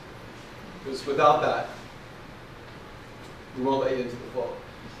illness? Because without that, we won't let you into the fold.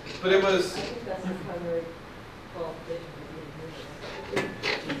 But it was. I think that's the primary qualification for being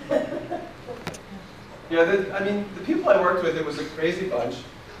here. Yeah, I mean, the people I worked with, it was a crazy bunch.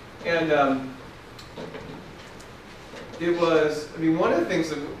 And it was, I mean, one of the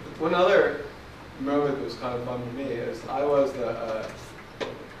things, one other moment that was kind of fun for me is I was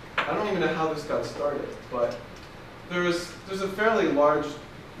I don't even know how this got started, but there's a fairly large,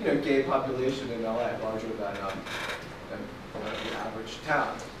 gay population in LA, larger than the average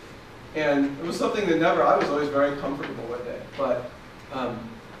town. And it was something that I was always very comfortable with it, but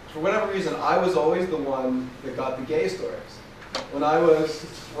for whatever reason, I was always the one that got the gay stories. When I was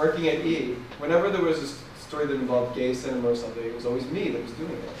working at E, whenever there was a story that involved gay cinema or something, it was always me that was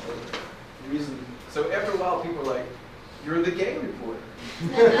doing it. So after a while, people were like, "You're the gay reporter."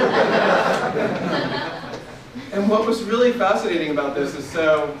 And what was really fascinating about this is,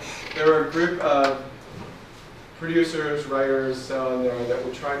 so there were a group of producers, writers, so on there that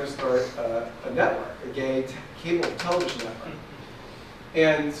were trying to start a network, a gay cable television network.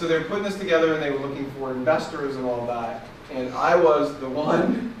 And so they were putting this together and they were looking for investors and all that. And I was the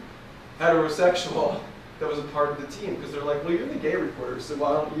one heterosexual that was a part of the team because they're like, well, you're the gay reporter, so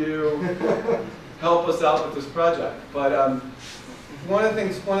why don't you help us out with this project? But one of the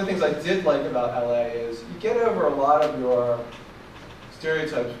things I did like about LA is you get over a lot of your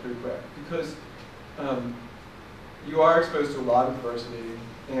stereotypes pretty quick because you are exposed to a lot of diversity,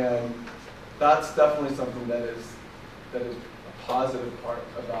 and that's definitely something that is a positive part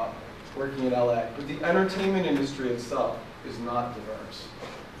about working in LA. But the entertainment industry itself is not diverse.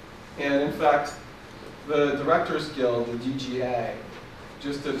 And in fact, the Directors Guild, the DGA,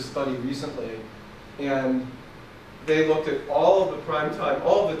 just did a study recently, and they looked at all of the primetime,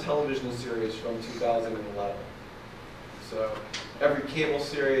 all of the television series from 2011. So every cable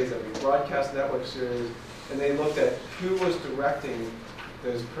series, every broadcast network series, and they looked at who was directing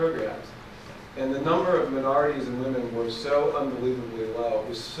those programs. And the number of minorities and women were so unbelievably low. It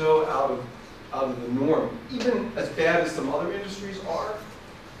was so out of the norm. Even as bad as some other industries are,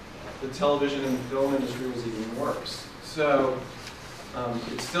 the television and film industry was even worse. So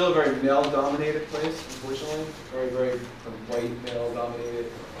it's still a very male-dominated place, unfortunately. Very, very white, male-dominated.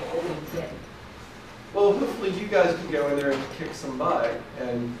 Well, hopefully you guys can go in there and kick some butt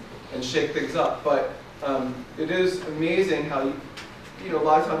and shake things up. But it is amazing how, a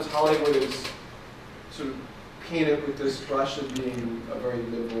lot of times Hollywood is sort of painted with this brush of being a very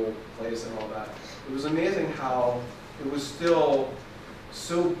liberal place and all that. It was amazing how it was still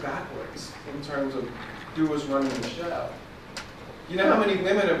so backwards in terms of who was running the show. You know how many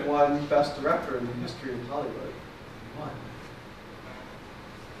women have won Best Director in the history of Hollywood? One.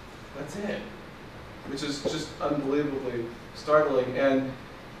 That's it. Which is just unbelievably startling. And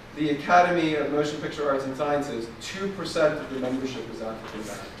the Academy of Motion Picture Arts and Sciences, 2% of the membership is African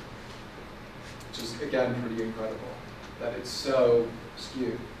American. Which is, again, pretty incredible that it's so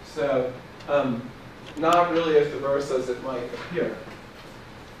skewed. So, not really as diverse as it might appear.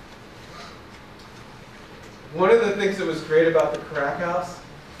 One of the things that was great about the Crack House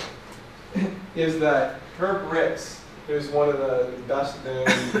is that Herb Ritts, who's one of the best known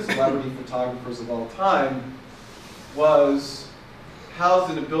celebrity photographers of all time, was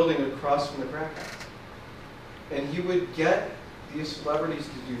housed in a building across from the Crack House. And he would get these celebrities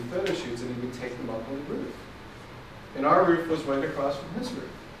to do photo shoots and he would take them up on the roof. And our roof was right across from his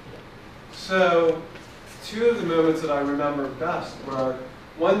roof. So, two of the moments that I remember best were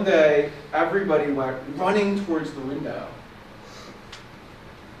one day, everybody went running towards the window.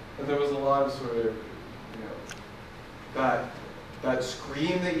 And there was a lot of sort of, that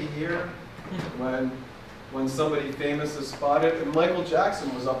scream that you hear when somebody famous is spotted. And Michael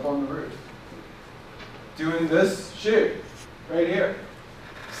Jackson was up on the roof doing this shoot right here.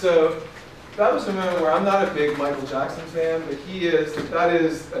 So that was a moment where I'm not a big Michael Jackson fan, but that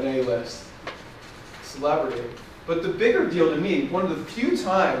is an A-list celebrity. But the bigger deal to me, one of the few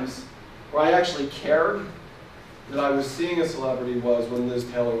times where I actually cared that I was seeing a celebrity was when Liz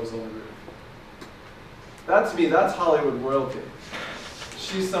Taylor was on the roof. That to me, that's Hollywood royalty.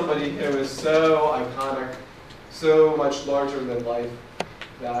 She's somebody who is so iconic, so much larger than life,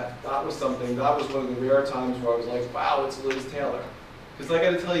 that was something, that was one of the rare times where I was like, wow, it's Liz Taylor. Because I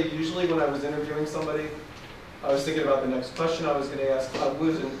got to tell you, usually when I was interviewing somebody, I was thinking about the next question I was going to ask.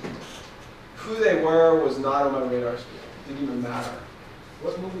 Who they were was not on my radar screen. It didn't even matter.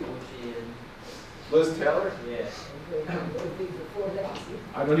 What movie was she in? Liz Taylor? Yeah.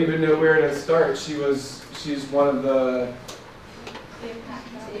 I don't even know where to start. She's one of the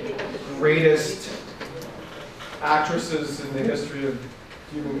greatest actresses in the history of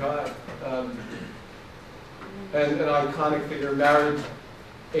humankind. And an iconic figure, married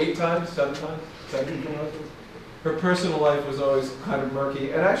 8 times, 7 times, 7 husbands. Her personal life was always kind of murky.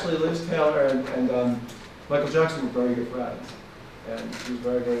 And actually, Liz Taylor and Michael Jackson were very good friends. And he was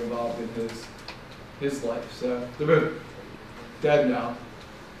very, very involved in his life. So they're both dead now.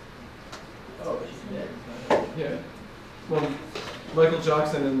 Oh, she's dead. Yeah. Well, Michael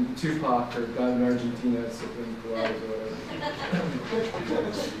Jackson and Tupac are down in Argentina sipping Pilates or whatever.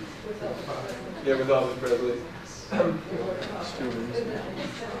 Yeah, with Elvis Presley.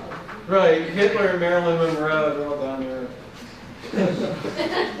 Right, Hitler and Marilyn Monroe, they're all down there.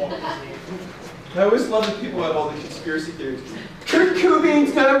 I always love that people have all the conspiracy theories. Kurt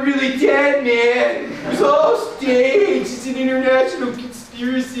Cobain's not really dead, man. It was all staged. It's an international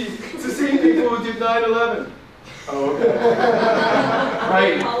conspiracy. It's the same people who did 9/11. Oh, okay.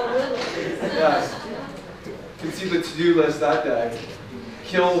 Right. Yes. You can see the to-do list that day.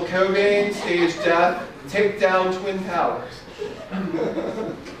 kill Cobain, stage death, take down Twin Towers.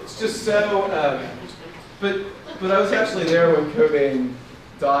 It's just so, but I was actually there when Cobain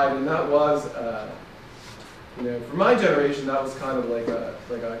died, and that was, for my generation, that was kind of like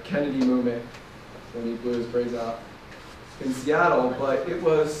a Kennedy moment when he blew his brains out in Seattle. But it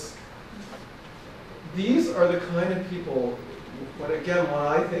was, these are the kind of people, when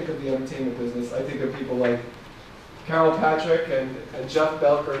I think of the entertainment business, I think of people like Carol Patrick and Jeff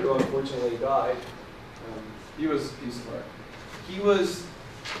Belker, who unfortunately died. He's smart.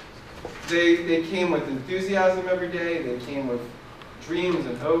 They came with enthusiasm every day. They came with dreams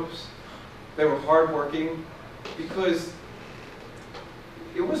and hopes. They were hardworking because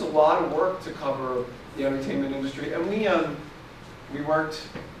it was a lot of work to cover the entertainment industry. And we worked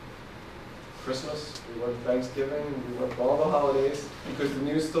Christmas, we worked Thanksgiving, we worked all the holidays because the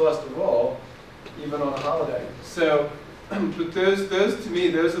news still has to roll, even on a holiday. So, but those to me,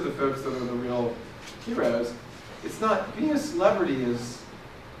 those are the folks that are the real heroes. It's not, being a celebrity is,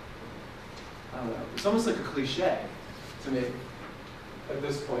 I don't know, it's almost like a cliche to me at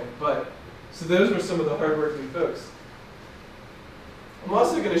this point. But, so those were some of the hardworking folks. I'm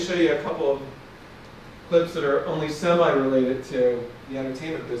also going to show you a couple of clips that are only semi-related to the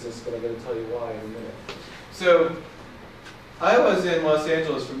entertainment business, but I'm going to tell you why in a minute. So, I was in Los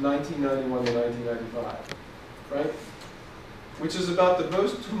Angeles from 1991 to 1995, right? Which is about the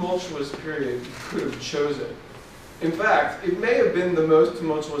most tumultuous period you could have chosen. In fact, it may have been the most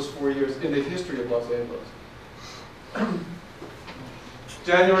tumultuous 4 years in the history of Los Angeles.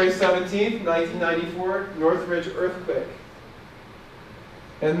 January 17th, 1994, Northridge earthquake.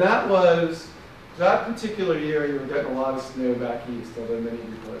 And that particular year, you were getting a lot of snow back east, although many of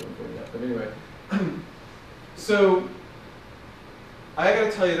you probably weren't getting that. But anyway. So, I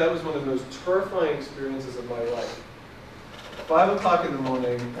gotta tell you, that was one of the most terrifying experiences of my life. 5 o'clock in the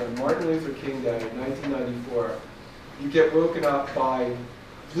morning on Martin Luther King Day, 1994, you get woken up by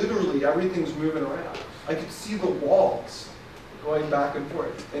literally everything's moving around. I could see the walls going back and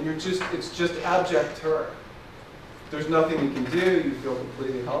forth. And it's just abject terror. There's nothing you can do. You feel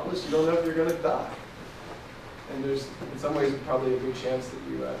completely helpless. You don't know if you're going to die. And there's, in some ways, probably a good chance that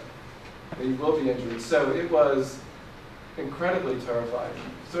you will be injured. So it was incredibly terrifying.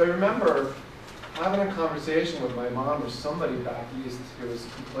 So I remember having a conversation with my mom or somebody back east who was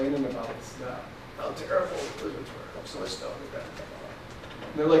complaining about the snow. How terrible it was. So much snow.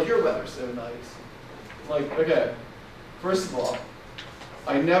 And they're like, your weather's so nice. I'm like, okay, first of all,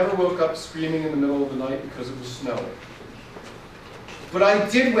 I never woke up screaming in the middle of the night because it was snowing. But I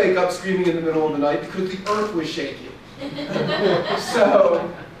did wake up screaming in the middle of the night because the earth was shaking.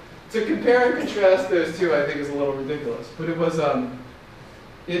 So, to compare and contrast those two, I think is a little ridiculous. But it was,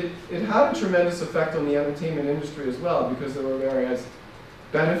 it had a tremendous effect on the entertainment industry as well, because there were various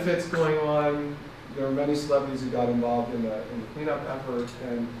benefits going on. There were many celebrities who got involved in the cleanup effort,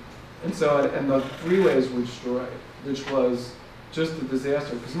 and so on. And the freeways were destroyed, which was just a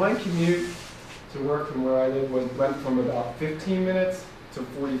disaster. Because my commute to work from where I live went from about 15 minutes to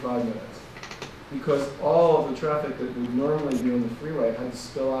 45 minutes. Because all of the traffic that would normally be on the freeway had to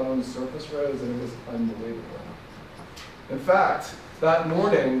spill out on the surface roads, and it was unbelievable. In fact, that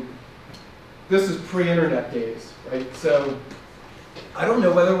morning, this is pre-internet days, right? So I don't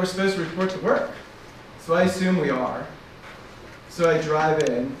know whether we're supposed to report to work. So I assume we are. So I drive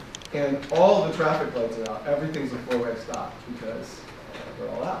in, and all the traffic lights are out. Everything's a four-way stop because they're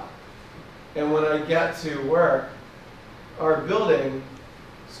all out. And when I get to work, our building,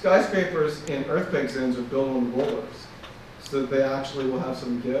 skyscrapers in earthquake zones are built on rollers, so that they actually will have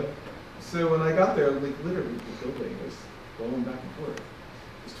some give. So when I got there, like literally the building was rolling back and forth.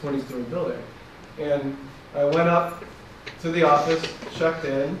 It's a 20-story building. And I went up to the office, checked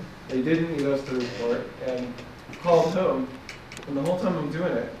in. They didn't need us to report, and called home. And the whole time I'm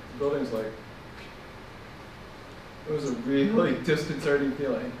doing it, the building's like, it was a really disconcerting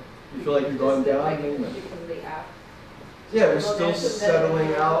feeling. You feel like you're going down. Because of the app. Yeah, we're still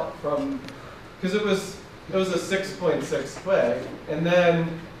settling out from, because it was a 6.6 quake. And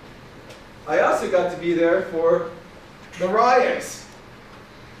then I also got to be there for the riots,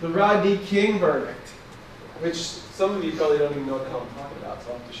 the Rodney King verdict, which some of you probably don't even know what the hell I'm talking about,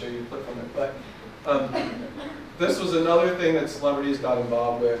 so I'll have to show you a clip from it. But this was another thing that celebrities got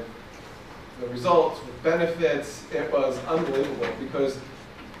involved with. The results, with benefits, it was unbelievable because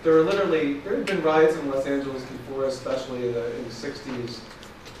there had been riots in Los Angeles before, especially in the 60s,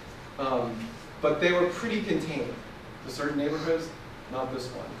 but they were pretty contained to certain neighborhoods, not this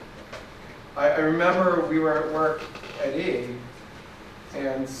one. I remember we were at work at E,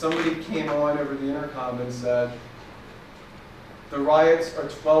 and somebody came on over the intercom and said, the riots are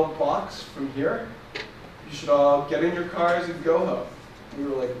 12 blocks from here. You should all get in your cars and go home. We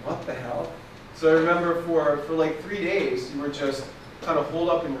were like, what the hell? So I remember for like 3 days, you were just kind of holed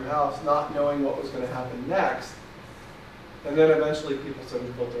up in your house, not knowing what was going to happen next. And then eventually people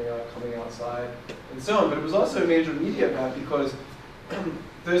started filtering out, coming outside, and so on. But it was also a major media event because,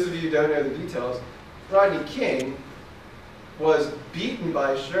 those of you who don't know the details, Rodney King was beaten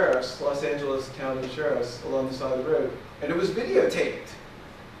by sheriffs, Los Angeles County sheriffs, along the side of the road, and it was videotaped.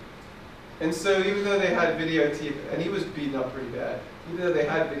 And so even though they had videotape, and he was beaten up pretty bad, even though they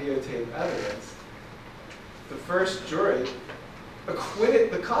had videotape evidence, the first jury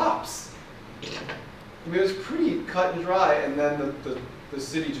acquitted the cops. I mean, it was pretty cut and dry, and then the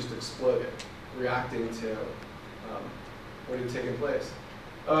city just exploded, reacting to what had taken place.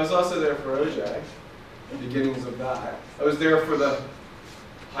 I was also there for OJ, the beginnings of that. I was there for the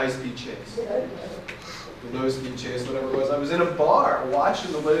high-speed chase, the low-speed chase, whatever it was. I was in a bar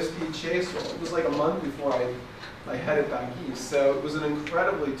watching the low-speed chase. It was like a month before I headed back east, so it was an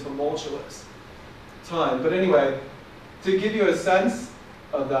incredibly tumultuous time. But anyway, to give you a sense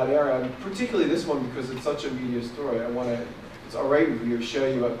of that era, and particularly this one because it's such a media story, it's all right with you to show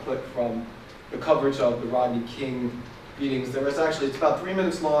you a clip from the coverage of the Rodney King beatings. It's about 3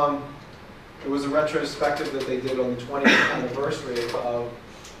 minutes long. It was a retrospective that they did on the 20th anniversary of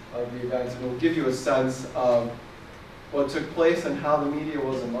the events, and it will give you a sense of what took place and how the media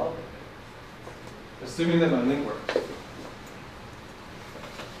was involved in it, assuming that my link works.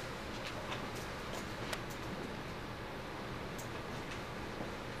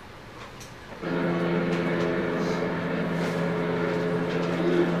 I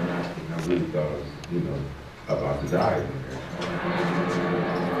really thought I was, about to die.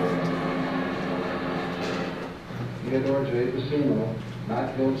 Theodore J. Pacino,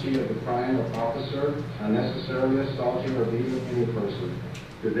 not guilty of the crime of officer, unnecessarily assaulting or beating any person.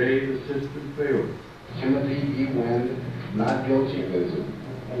 Today, the system failed. Timothy E. Wind, not guilty of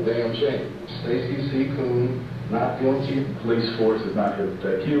William J. Stacy C. Coon, not guilty. Police force is not here to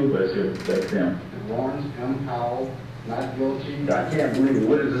protect you, but it's here to protect them. Lawrence M. Powell, not guilty. I can't believe it.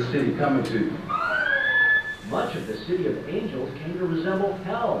 What is the city coming to? Much of the city of Angels came to resemble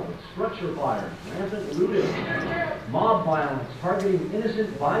hell, with structure fires, rampant looting, mob violence targeting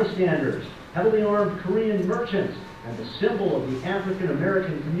innocent bystanders, heavily armed Korean merchants, and the symbol of the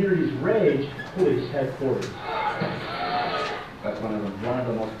African-American community's rage, police headquarters. That's one of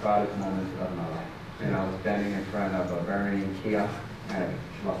the most proudest moments of my life. And I was standing in front of a burning Kia at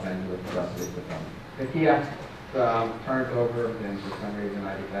Los Angeles Police Department. The Kia turned over, and for some reason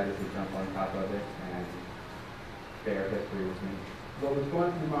I decided to jump on top of it and share history with me. What was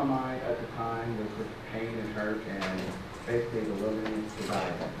going through my mind at the time was the pain and hurt and basically the willingness to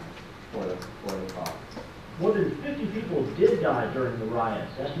die for the cause. More than 50 people did die during the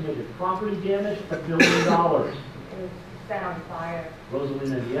riots, estimated property damage $1 billion. It was set on fire.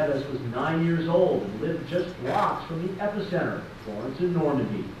 Rosalina Nieves was 9 years old and lived just blocks from the epicenter, Florence and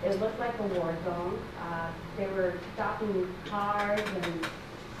Normandy. It looked like a war zone. They were stopping cars, and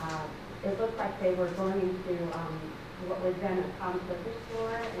it looked like they were going into what was then a comic book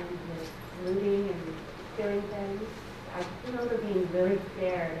store and just looting and stealing things. I remember being really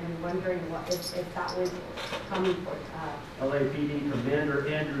scared and wondering if that was coming for us. LAPD Commander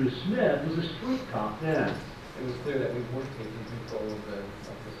Andrew Smith was a street cop then. It was clear that we weren't taking control of the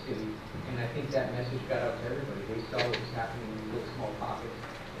city, and I think that message got out to everybody. They saw what was happening in little small pockets,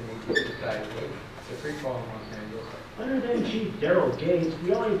 and they just decided, hey, it's a free fall in Los Angeles. Under then Chief Daryl Gates,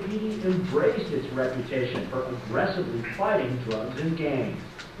 the LAPD embraced its reputation for aggressively fighting drugs and gangs.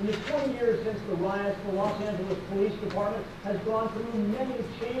 In the 20 years since the riots, the Los Angeles Police Department has gone through many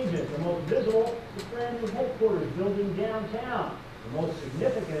changes. The most visible, the brand new headquarters building downtown. The most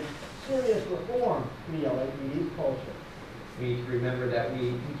significant, serious reform to the LAPD's culture. We need to remember that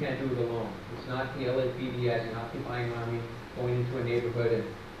we can't do it alone. It's not the LAPD as an occupying army going into a neighborhood and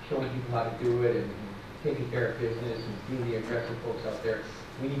showing people how to do it and taking care of business and being the aggressive folks out there.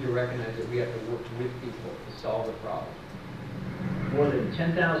 We need to recognize that we have to work with people to solve the problem. More than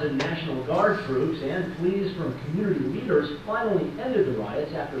 10,000 National Guard troops and pleas from community leaders finally ended the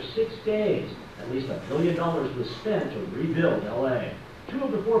riots after 6 days. At least $1 billion was spent to rebuild L.A. 2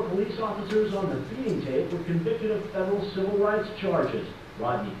 of the 4 police officers on the feeding tape were convicted of federal civil rights charges.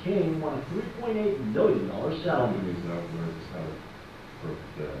 Rodney King won a $3.8 million settlement.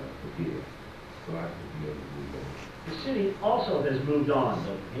 The city also has moved on,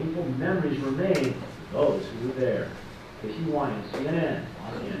 but painful memories remain for those who were there. Casey Wine, CNN,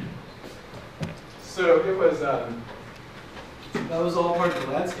 Los Angeles. So it was, that was all part of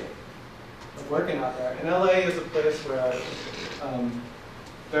the landscape. of working out there. And LA is a place where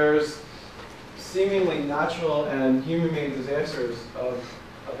there's seemingly natural and human-made disasters of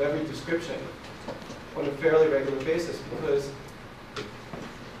every description on a fairly regular basis, because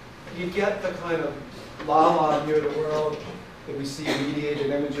you get the kind of la-la view of the world that we see in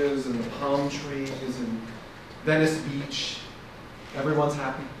mediated images and the palm trees and Venice Beach. Everyone's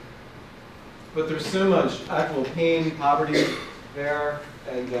happy. But there's so much actual pain, poverty there,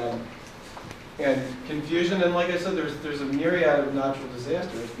 and confusion. And like I said, there's a myriad of natural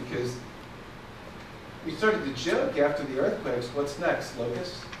disasters, because we started to joke after the earthquakes, what's next,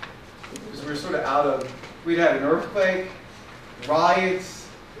 locusts? Because we were sort of out of, we'd had an earthquake, riots,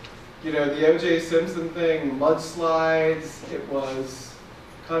 you know, the O.J. Simpson thing, mudslides. It was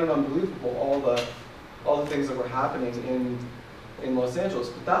kind of unbelievable, all the things that were happening in Los Angeles.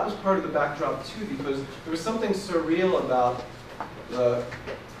 But that was part of the backdrop too, because there was something surreal about the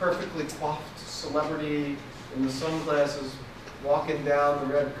perfectly coiffed celebrity in the sunglasses walking down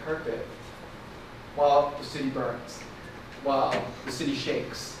the red carpet while the city burns, while the city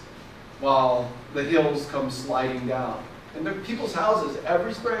shakes, while the hills come sliding down. And there are people's houses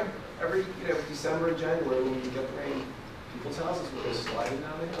every spring, every December and January when we get the rain, people's houses would go sliding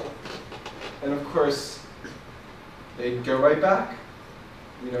down the hill. And of course, they'd go right back,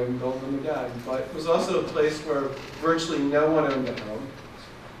 and build them again. But it was also a place where virtually no one owned a home.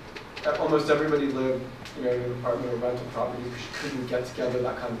 Almost everybody lived, in an apartment or rental property, because you couldn't get together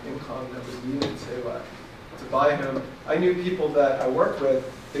that kind of income that was needed to buy a home. I knew people that I worked with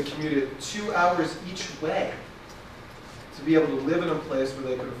that commuted 2 hours each way to be able to live in a place where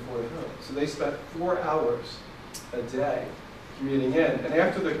they could afford a home. So they spent 4 hours a day commuting in. And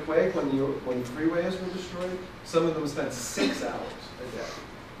after the quake, when freeways were destroyed, some of them spent 6 hours a day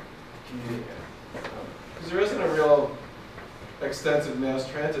commuting in. Because there isn't a real extensive mass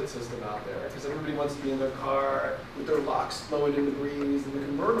transit system out there, because everybody wants to be in their car with their locks blowing in the breeze, and the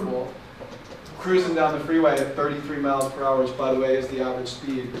convertible cruising down the freeway at 33 miles per hour, which, by the way, is the average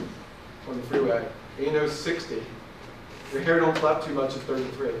speed on the freeway. Ain't no 60. Your hair don't flap too much at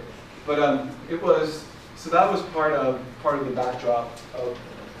 33. But so that was part of the backdrop of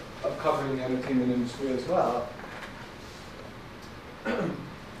covering the entertainment industry as well.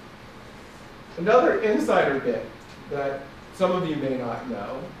 Another insider bit that some of you may not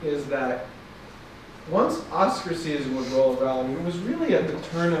know is that once Oscar season would roll around, it was really at the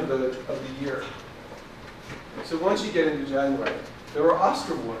turn of the year. So once you get into January, there were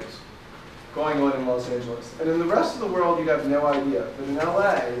Oscar wars going on in Los Angeles. And in the rest of the world, you'd have no idea. But in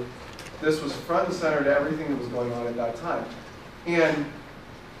LA, this was front and center to everything that was going on at that time. And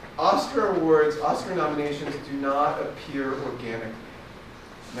Oscar awards, Oscar nominations do not appear organically,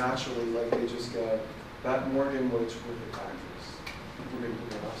 naturally, like they just go, that Morgan was terrific actress. We're going to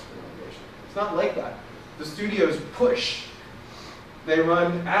give her an Oscar nomination. It's not like that. The studios push. They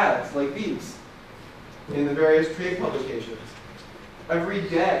run ads like these in the various trade publications. Every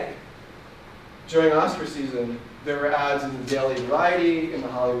day during Oscar season, there were ads in the Daily Variety, in the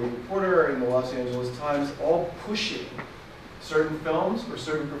Hollywood Reporter, in the Los Angeles Times, all pushing certain films or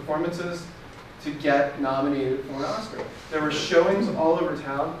certain performances to get nominated for an Oscar. There were showings all over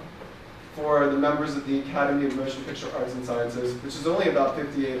town for the members of the Academy of Motion Picture Arts and Sciences, which is only about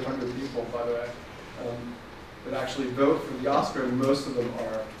 5,800 people, by the way, that actually vote for the Oscar, and most of them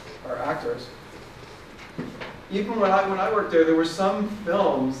are actors. Even when I worked there were some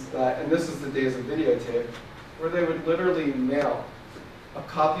films that, and this is the days of videotape, where they would literally mail a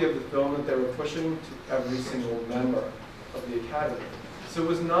copy of the film that they were pushing to every single member of the Academy. So it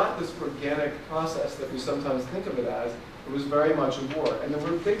was not this organic process that we sometimes think of it as. It was very much a war. And there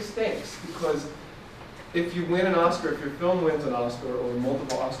were big stakes, because if you win an Oscar, if your film wins an Oscar or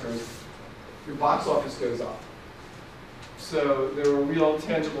multiple Oscars, your box office goes up. So there were real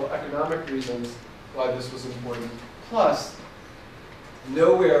tangible economic reasons why this was important. Plus,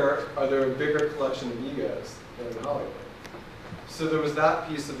 nowhere are there a bigger collection of egos than in Hollywood. So there was that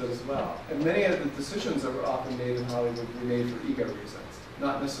piece of it as well. And many of the decisions that were often made in Hollywood were made for ego reasons,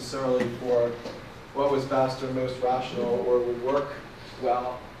 not necessarily for what was best or most rational or would work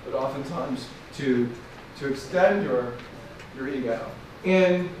well, but oftentimes to extend your ego.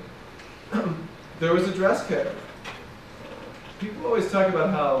 And there was a dress code. People always talk about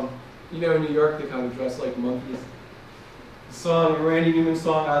how, in New York they kind of dress like monkeys. The song, Randy Newman's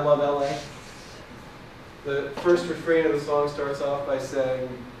song, I Love LA. The first refrain of the song starts off by saying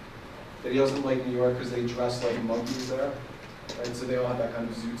that he doesn't like New York because they dress like monkeys there. Right? So they all have that kind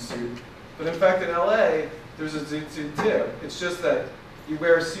of zoot suit. But in fact, in LA, there's a zoot suit too. It's just that you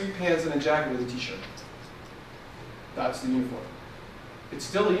wear suit pants and a jacket with a t-shirt. That's the uniform. It's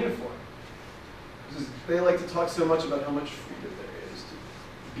still a uniform. because they like to talk so much about how much freedom there is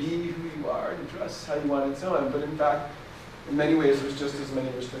to be who you are, to dress how you want, and so on. But in fact, in many ways, there's just as many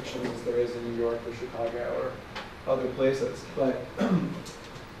restrictions as there is in New York or Chicago or other places.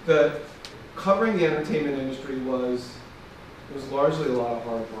 But covering the entertainment industry was largely a lot of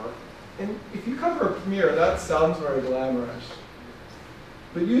hard work. And if you cover a premiere, that sounds very glamorous.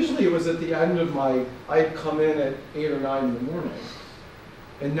 But usually it was at the end of I'd come in at 8 or 9 in the morning.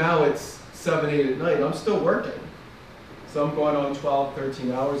 And now it's 7, 8 at night. I'm still working. So I'm going on 12,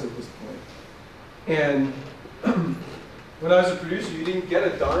 13 hours at this point. And when I was a producer, you didn't get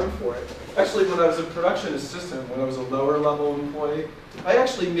a dime for it. Actually, when I was a production assistant, when I was a lower level employee, I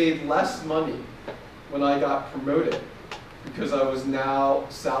actually made less money when I got promoted because I was now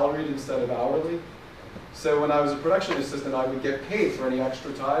salaried instead of hourly. So when I was a production assistant, I would get paid for any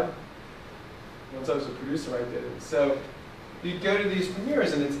extra time. Once I was a producer, I did it. So you'd go to these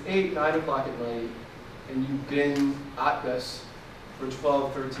premieres, and it's 8, 9 o'clock at night, and you've been at this for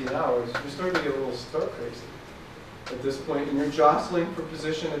 12, 13 hours. You're starting to get a little stir crazy at this point, and you're jostling for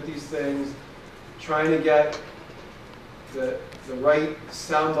position at these things, trying to get the right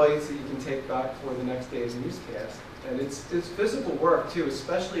sound bites that you can take back for the next day's newscast. And it's physical work, too,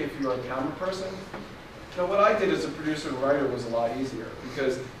 especially if you're a camera person. Now, what I did as a producer and writer was a lot easier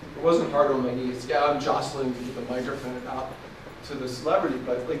because it wasn't hard on my knees. Yeah, I'm jostling to get the microphone out to the celebrity,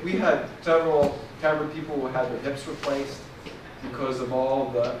 but like we had several camera people who had their hips replaced because of all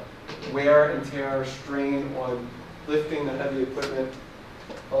the wear and tear, strain on lifting the heavy equipment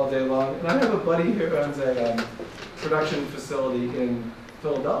all day long. And I have a buddy who owns a production facility in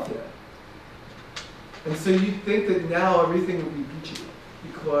Philadelphia. And so you'd think that now everything would be peachy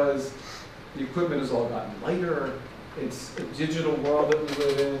because the equipment has all gotten lighter. It's a digital world that we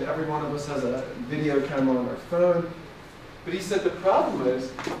live in. Every one of us has a video camera on our phone. But he said the problem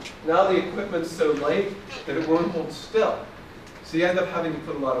is now the equipment's so light that it won't hold still. So you end up having to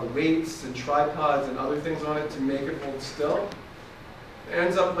put a lot of weights and tripods and other things on it to make it hold still. It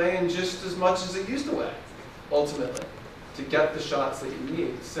ends up weighing just as much as it used to weigh, ultimately, to get the shots that you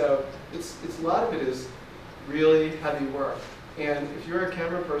need. So it's a lot of it is really heavy work. And if you're a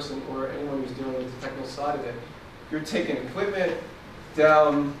camera person or anyone who's dealing with the technical side of it, you're taking equipment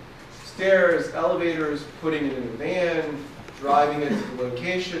down stairs, elevators, putting it in a van, driving it to the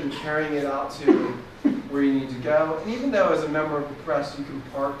location, carrying it out to where you need to go. And even though as a member of the press you can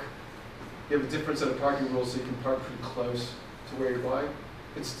park, you have a different set of parking rules so you can park pretty close to where you're going,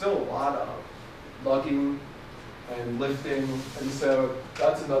 it's still a lot of lugging and lifting. And so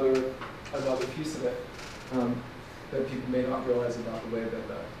that's another piece of it that people may not realize about the way that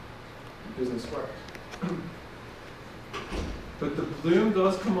the business works. But the bloom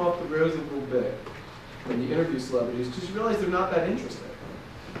does come off the rose a little bit when you interview celebrities because you realize they're not that interesting.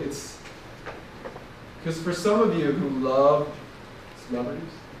 It's because for some of you who love celebrities,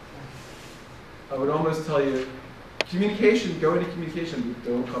 I would almost tell you, communication, go into communication, but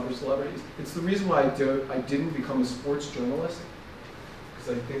don't cover celebrities. It's the reason why I didn't become a sports journalist,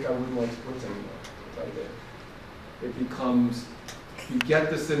 because I think I wouldn't like sports anymore if I did. It becomes, you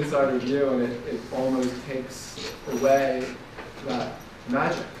get this insider view and it almost takes away that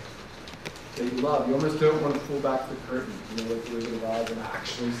magic that you love. You almost don't want to pull back the curtain, look through the eyes and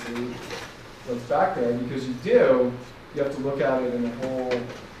actually see what's back there. Because you do, you have to look at it in a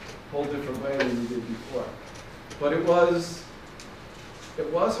whole different way than you did before. But it was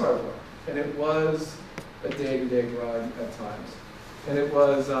hard work, and it was a day-to-day grind at times. And it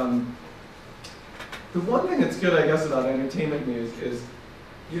was, the one thing that's good, I guess, about entertainment news is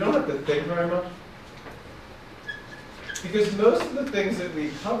you don't have to think very much. Because most of the things that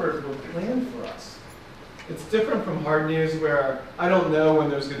we covered were planned for us. It's different from hard news where I don't know when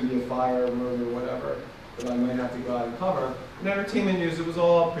there's going to be a fire or murder or whatever that I might have to go out and cover. In entertainment news, it was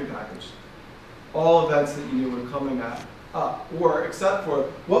all prepackaged. All events that you knew were coming up, or except for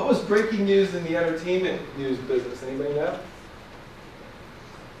what was breaking news in the entertainment news business. Anybody know?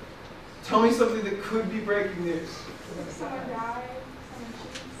 Tell me something that could be breaking news. Someone died, someone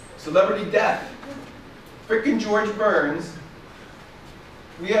cheats. Celebrity death. Frickin' George Burns,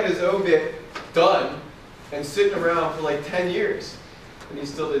 we had his obit done and sitting around for like 10 years. And he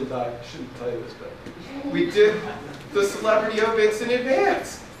still didn't die. I shouldn't tell you this, but we did the celebrity obits in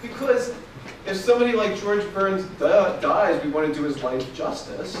advance. Because if somebody like George Burns dies, we want to do his life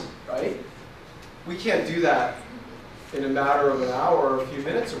justice, right? We can't do that in a matter of an hour or a few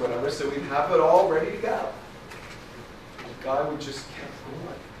minutes or whatever, so we'd have it all ready to go. The guy would just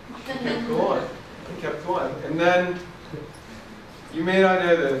kept going. Kept going. And then, you may not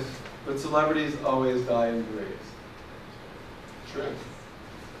know this, but celebrities always die in threes. True.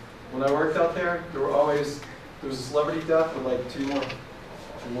 When I worked out there, there was a celebrity death with like two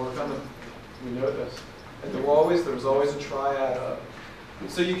more coming. We know this. And there was always a triad of.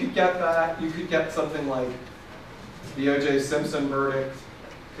 So you could get that, you could get something like the O.J. Simpson verdict,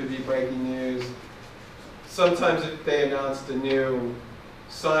 could be breaking news. Sometimes if they announced a new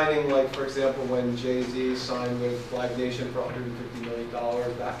signing, like for example when Jay-Z signed with Flag Nation for $150 million,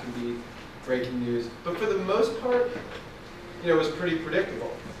 that can be breaking news. But for the most part, it was pretty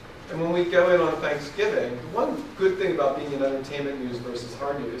predictable. And when we go in on Thanksgiving, one good thing about being in entertainment news versus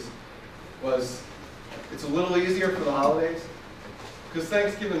hard news was it's a little easier for the holidays. Because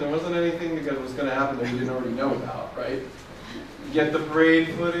Thanksgiving, there wasn't anything that was going to happen that we didn't already know about, right? You get the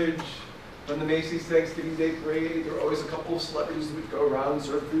parade footage from the Macy's Thanksgiving Day Parade. There were always a couple of celebrities who would go around and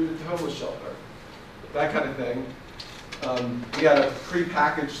serve food at the homeless shelter. That kind of thing. We had a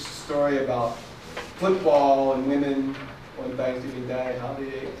pre-packaged story about football and women on Thanksgiving Day, how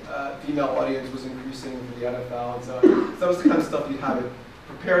the female audience was increasing for the NFL and so on. So that was the kind of stuff you'd have it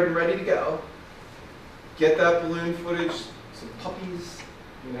prepared and ready to go. Get that balloon footage, some puppies,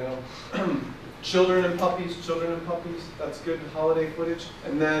 children and puppies, that's good holiday footage.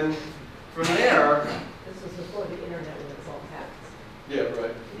 And then from there... This was before the internet when it was all hacks. Yeah,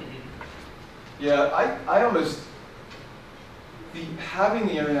 right. Yeah, I almost... having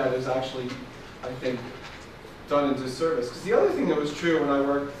the internet is actually, I think, done a disservice. Because the other thing that was true when I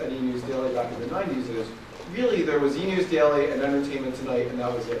worked at E! News Daily back in the 90s is, really there was E! News Daily and Entertainment Tonight, and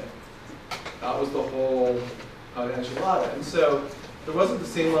that was it. That was the whole enchilada. And so there wasn't the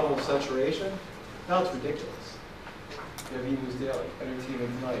same level of saturation. Now it's ridiculous. You have E! News Daily,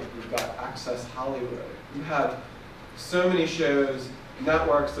 Entertainment Tonight, you've got Access Hollywood. You have so many shows,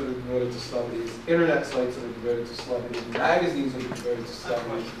 networks that are devoted to celebrities, internet sites that are devoted to celebrities, magazines that are devoted to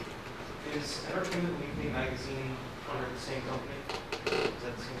celebrities. Is Entertainment Weekly magazine under the same company? Is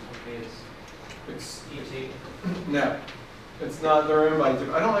that the same company as It's ET? No. It's not, they're owned by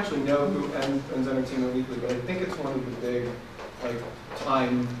different, I don't actually know who owns Entertainment Weekly, but I think it's one of the big,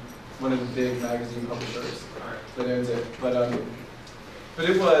 one of the big magazine publishers that owns it. But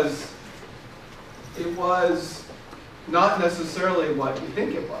it was not necessarily what you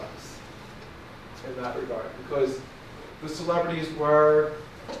think it was in that regard, because the celebrities were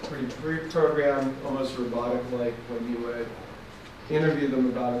pretty pre-programmed, almost robotic-like when you would interview them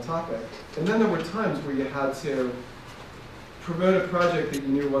about a topic. And then there were times where you had to promote a project that you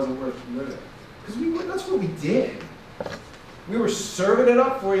knew wasn't worth promoting. Because that's what we did. We were serving it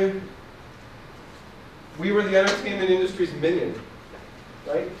up for you. We were the entertainment industry's minion,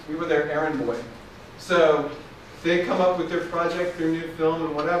 right? We were their errand boy. So they come up with their project, their new film,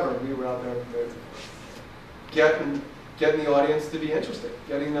 and whatever. We were out there promoting. Getting the audience to be interested,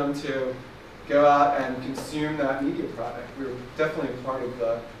 getting them to go out and consume that media product. We were definitely a part of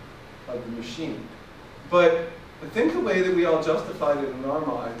the machine. But I think the way that we all justified it in our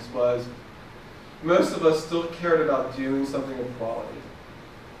minds was most of us still cared about doing something of quality.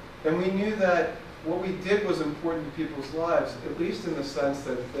 And we knew that what we did was important to people's lives, at least in the sense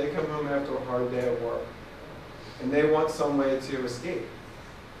that they come home after a hard day of work and they want some way to escape,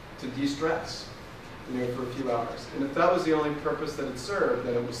 to de-stress, for a few hours. And if that was the only purpose that it served,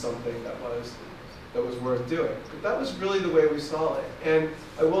 then it was something that was worth doing. But that was really the way we saw it. And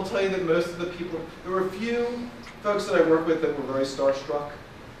I will tell you that most of the people, there were a few folks that I worked with that were very starstruck,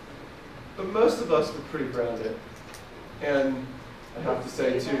 but most of us were pretty grounded. And I have to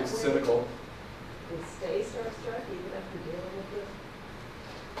say, too, it's cynical. And stay starstruck even after dealing with it?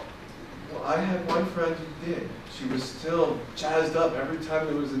 Well, I had one friend who did. She was still jazzed up every time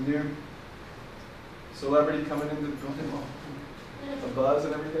there was a new celebrity coming into the building, a buzz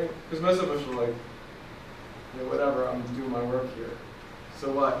and everything. Because most of us were like, whatever, I'm doing my work here.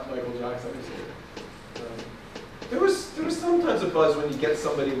 So what? Michael Jackson is here. There was sometimes a buzz when you get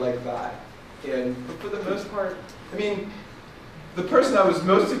somebody like that. But for the most part, I mean, the person I was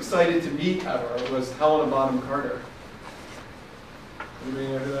most excited to meet ever was Helena Bonham Carter. Anybody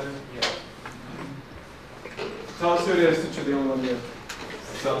know who that is? Yeah. Tell us who it is, since you're the only one here.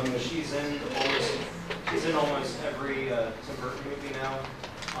 So she's in almost every Tim Burton movie now.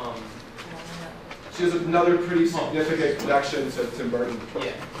 She has another pretty significant connection to Tim Burton.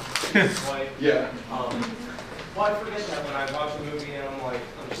 Yeah. His wife. Yeah. Well, I forget that when I watch a movie and I'm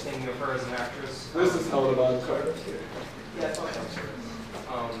just thinking of her as an actress. This is Helena Bonham Carter. Yeah, I thought that was her.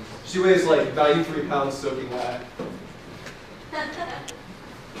 She weighs like 93 pounds soaking wet.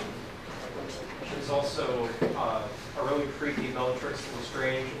 She's also a really freaky Bellatrix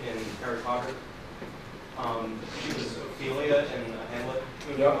Lestrange in Harry Potter. She was Ophelia in Hamlet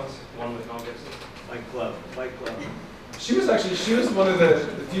movie once, one with Mel Gibson. Fight Club. she was one of the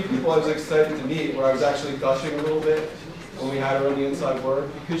few people I was excited to meet where I was actually gushing a little bit when we had her on the inside work,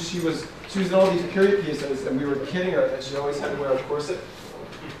 because she was in all these period pieces, and we were kidding her that she always had to wear a corset.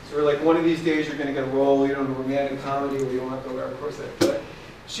 So we're like, one of these days you're going to get a role, in a romantic comedy where you don't have to wear a corset. But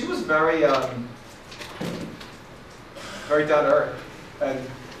she was very very down to earth and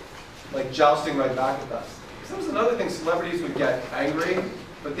like jousting right back with us. That was another thing. Celebrities would get angry,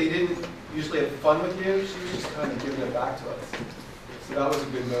 but they didn't usually have fun with you. She was just kind of giving it back to us. So that was a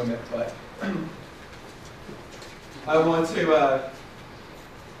good moment. But I want to,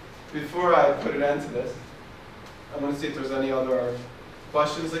 before I put an end to this, I want to see if there's any other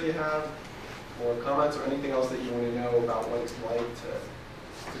questions that you have, or comments, or anything else that you want to know about what it's like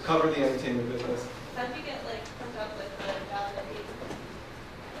to cover the entertainment business. How do you get hooked up with the job that you?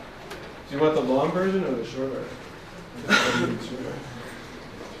 Do you want the long version or the short version?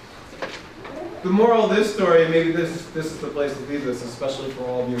 The moral of this story, maybe this is the place to leave this, especially for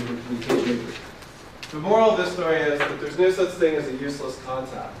all of you who are communication makers. The moral of this story is that there's no such thing as a useless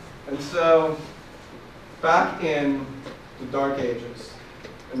contact. And so, back in the dark ages,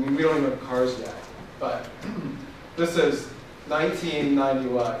 I mean, we don't even have cars yet, but this is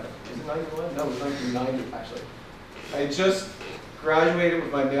 1991. Is it 91? No, it was 1990, actually. I just graduated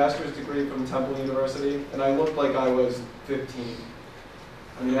with my master's degree from Temple University, and I looked like I was 15.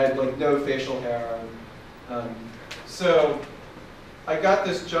 I mean, I had like no facial hair. So I got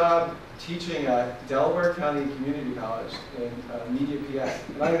this job teaching at Delaware County Community College in Media PA,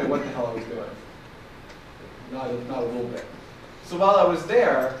 and I didn't know what the hell I was doing. Not a little bit. So while I was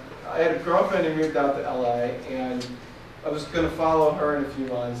there, I had a girlfriend who moved out to LA, and I was going to follow her in a few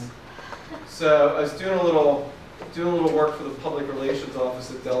months. So I was doing a little work for the public relations office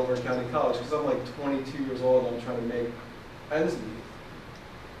at Delaware County College, because I'm like 22 years old and I'm trying to make ends meet.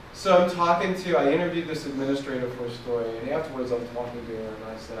 So I interviewed this administrator for a story, and afterwards I'm talking to her, and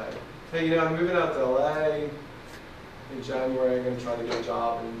I said, hey, I'm moving out to LA in January, I'm going to try to get a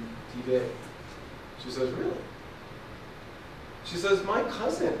job in TV. She says, really? She says, my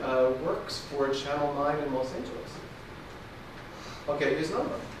cousin works for Channel 9 in Los Angeles. Okay, his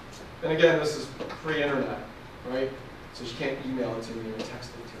number. And again, this is pre-internet, right? So she can't email it to me or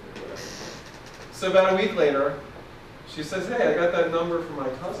text it to me or whatever. So about a week later, she says, hey, I got that number from my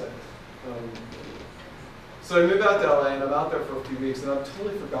cousin. So I moved out to LA, and I'm out there for a few weeks, and I've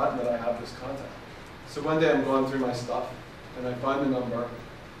totally forgotten that I have this contact. So one day I'm going through my stuff, and I find the number.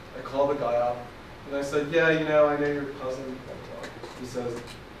 I call the guy up, and I said, yeah, I know your cousin. He says,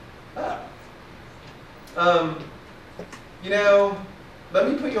 let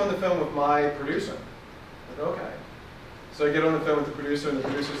me put you on the phone with my producer. I'm like, okay. So I get on the phone with the producer, and the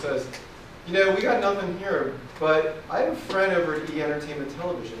producer says, we got nothing here, but I have a friend over at E! Entertainment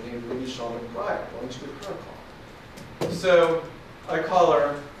Television named Ruby Shaw McBride. Why don't you give her a call? So I call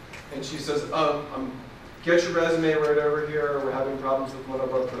her, and she says, get your resume right over here. We're having problems with one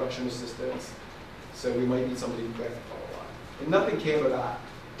of our production assistants, so we might need somebody quick, blah, blah, blah. And nothing came of that.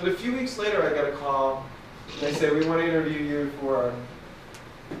 But a few weeks later, I got a call, and they say, we want to interview you for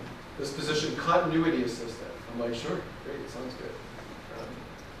this position, continuity assistant. I'm like, sure, great, sounds good.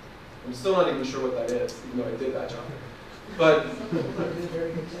 I'm still not even sure what that is, even though I did that job. But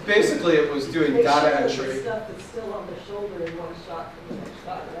basically, it was doing data entry. Stuff that's still on the shoulder in one shot from the next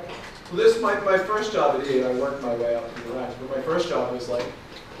shot, right? Well, this is my first job at E! I worked my way up through the ranks, but my first job was like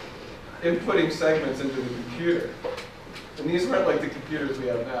inputting segments into the computer. And these weren't like the computers we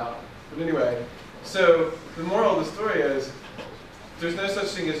have now. But anyway, so the moral of the story is, there's no such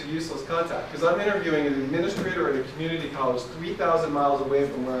thing as a useless contact, because I'm interviewing an administrator at a community college 3,000 miles away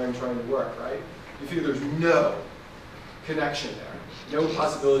from where I'm trying to work, right? You figure there's no connection there, no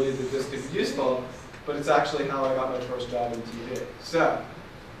possibility that this could be useful, but it's actually how I got my first job in TV. So,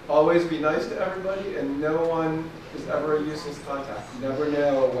 always be nice to everybody, and no one is ever a useless contact. You never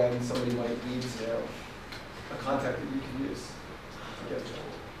know when somebody might need a contact that you can use to get a job.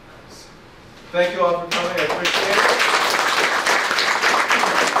 Thank you all for coming, I appreciate it.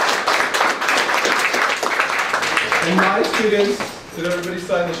 And my students, did everybody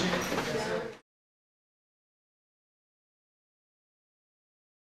sign the sheet?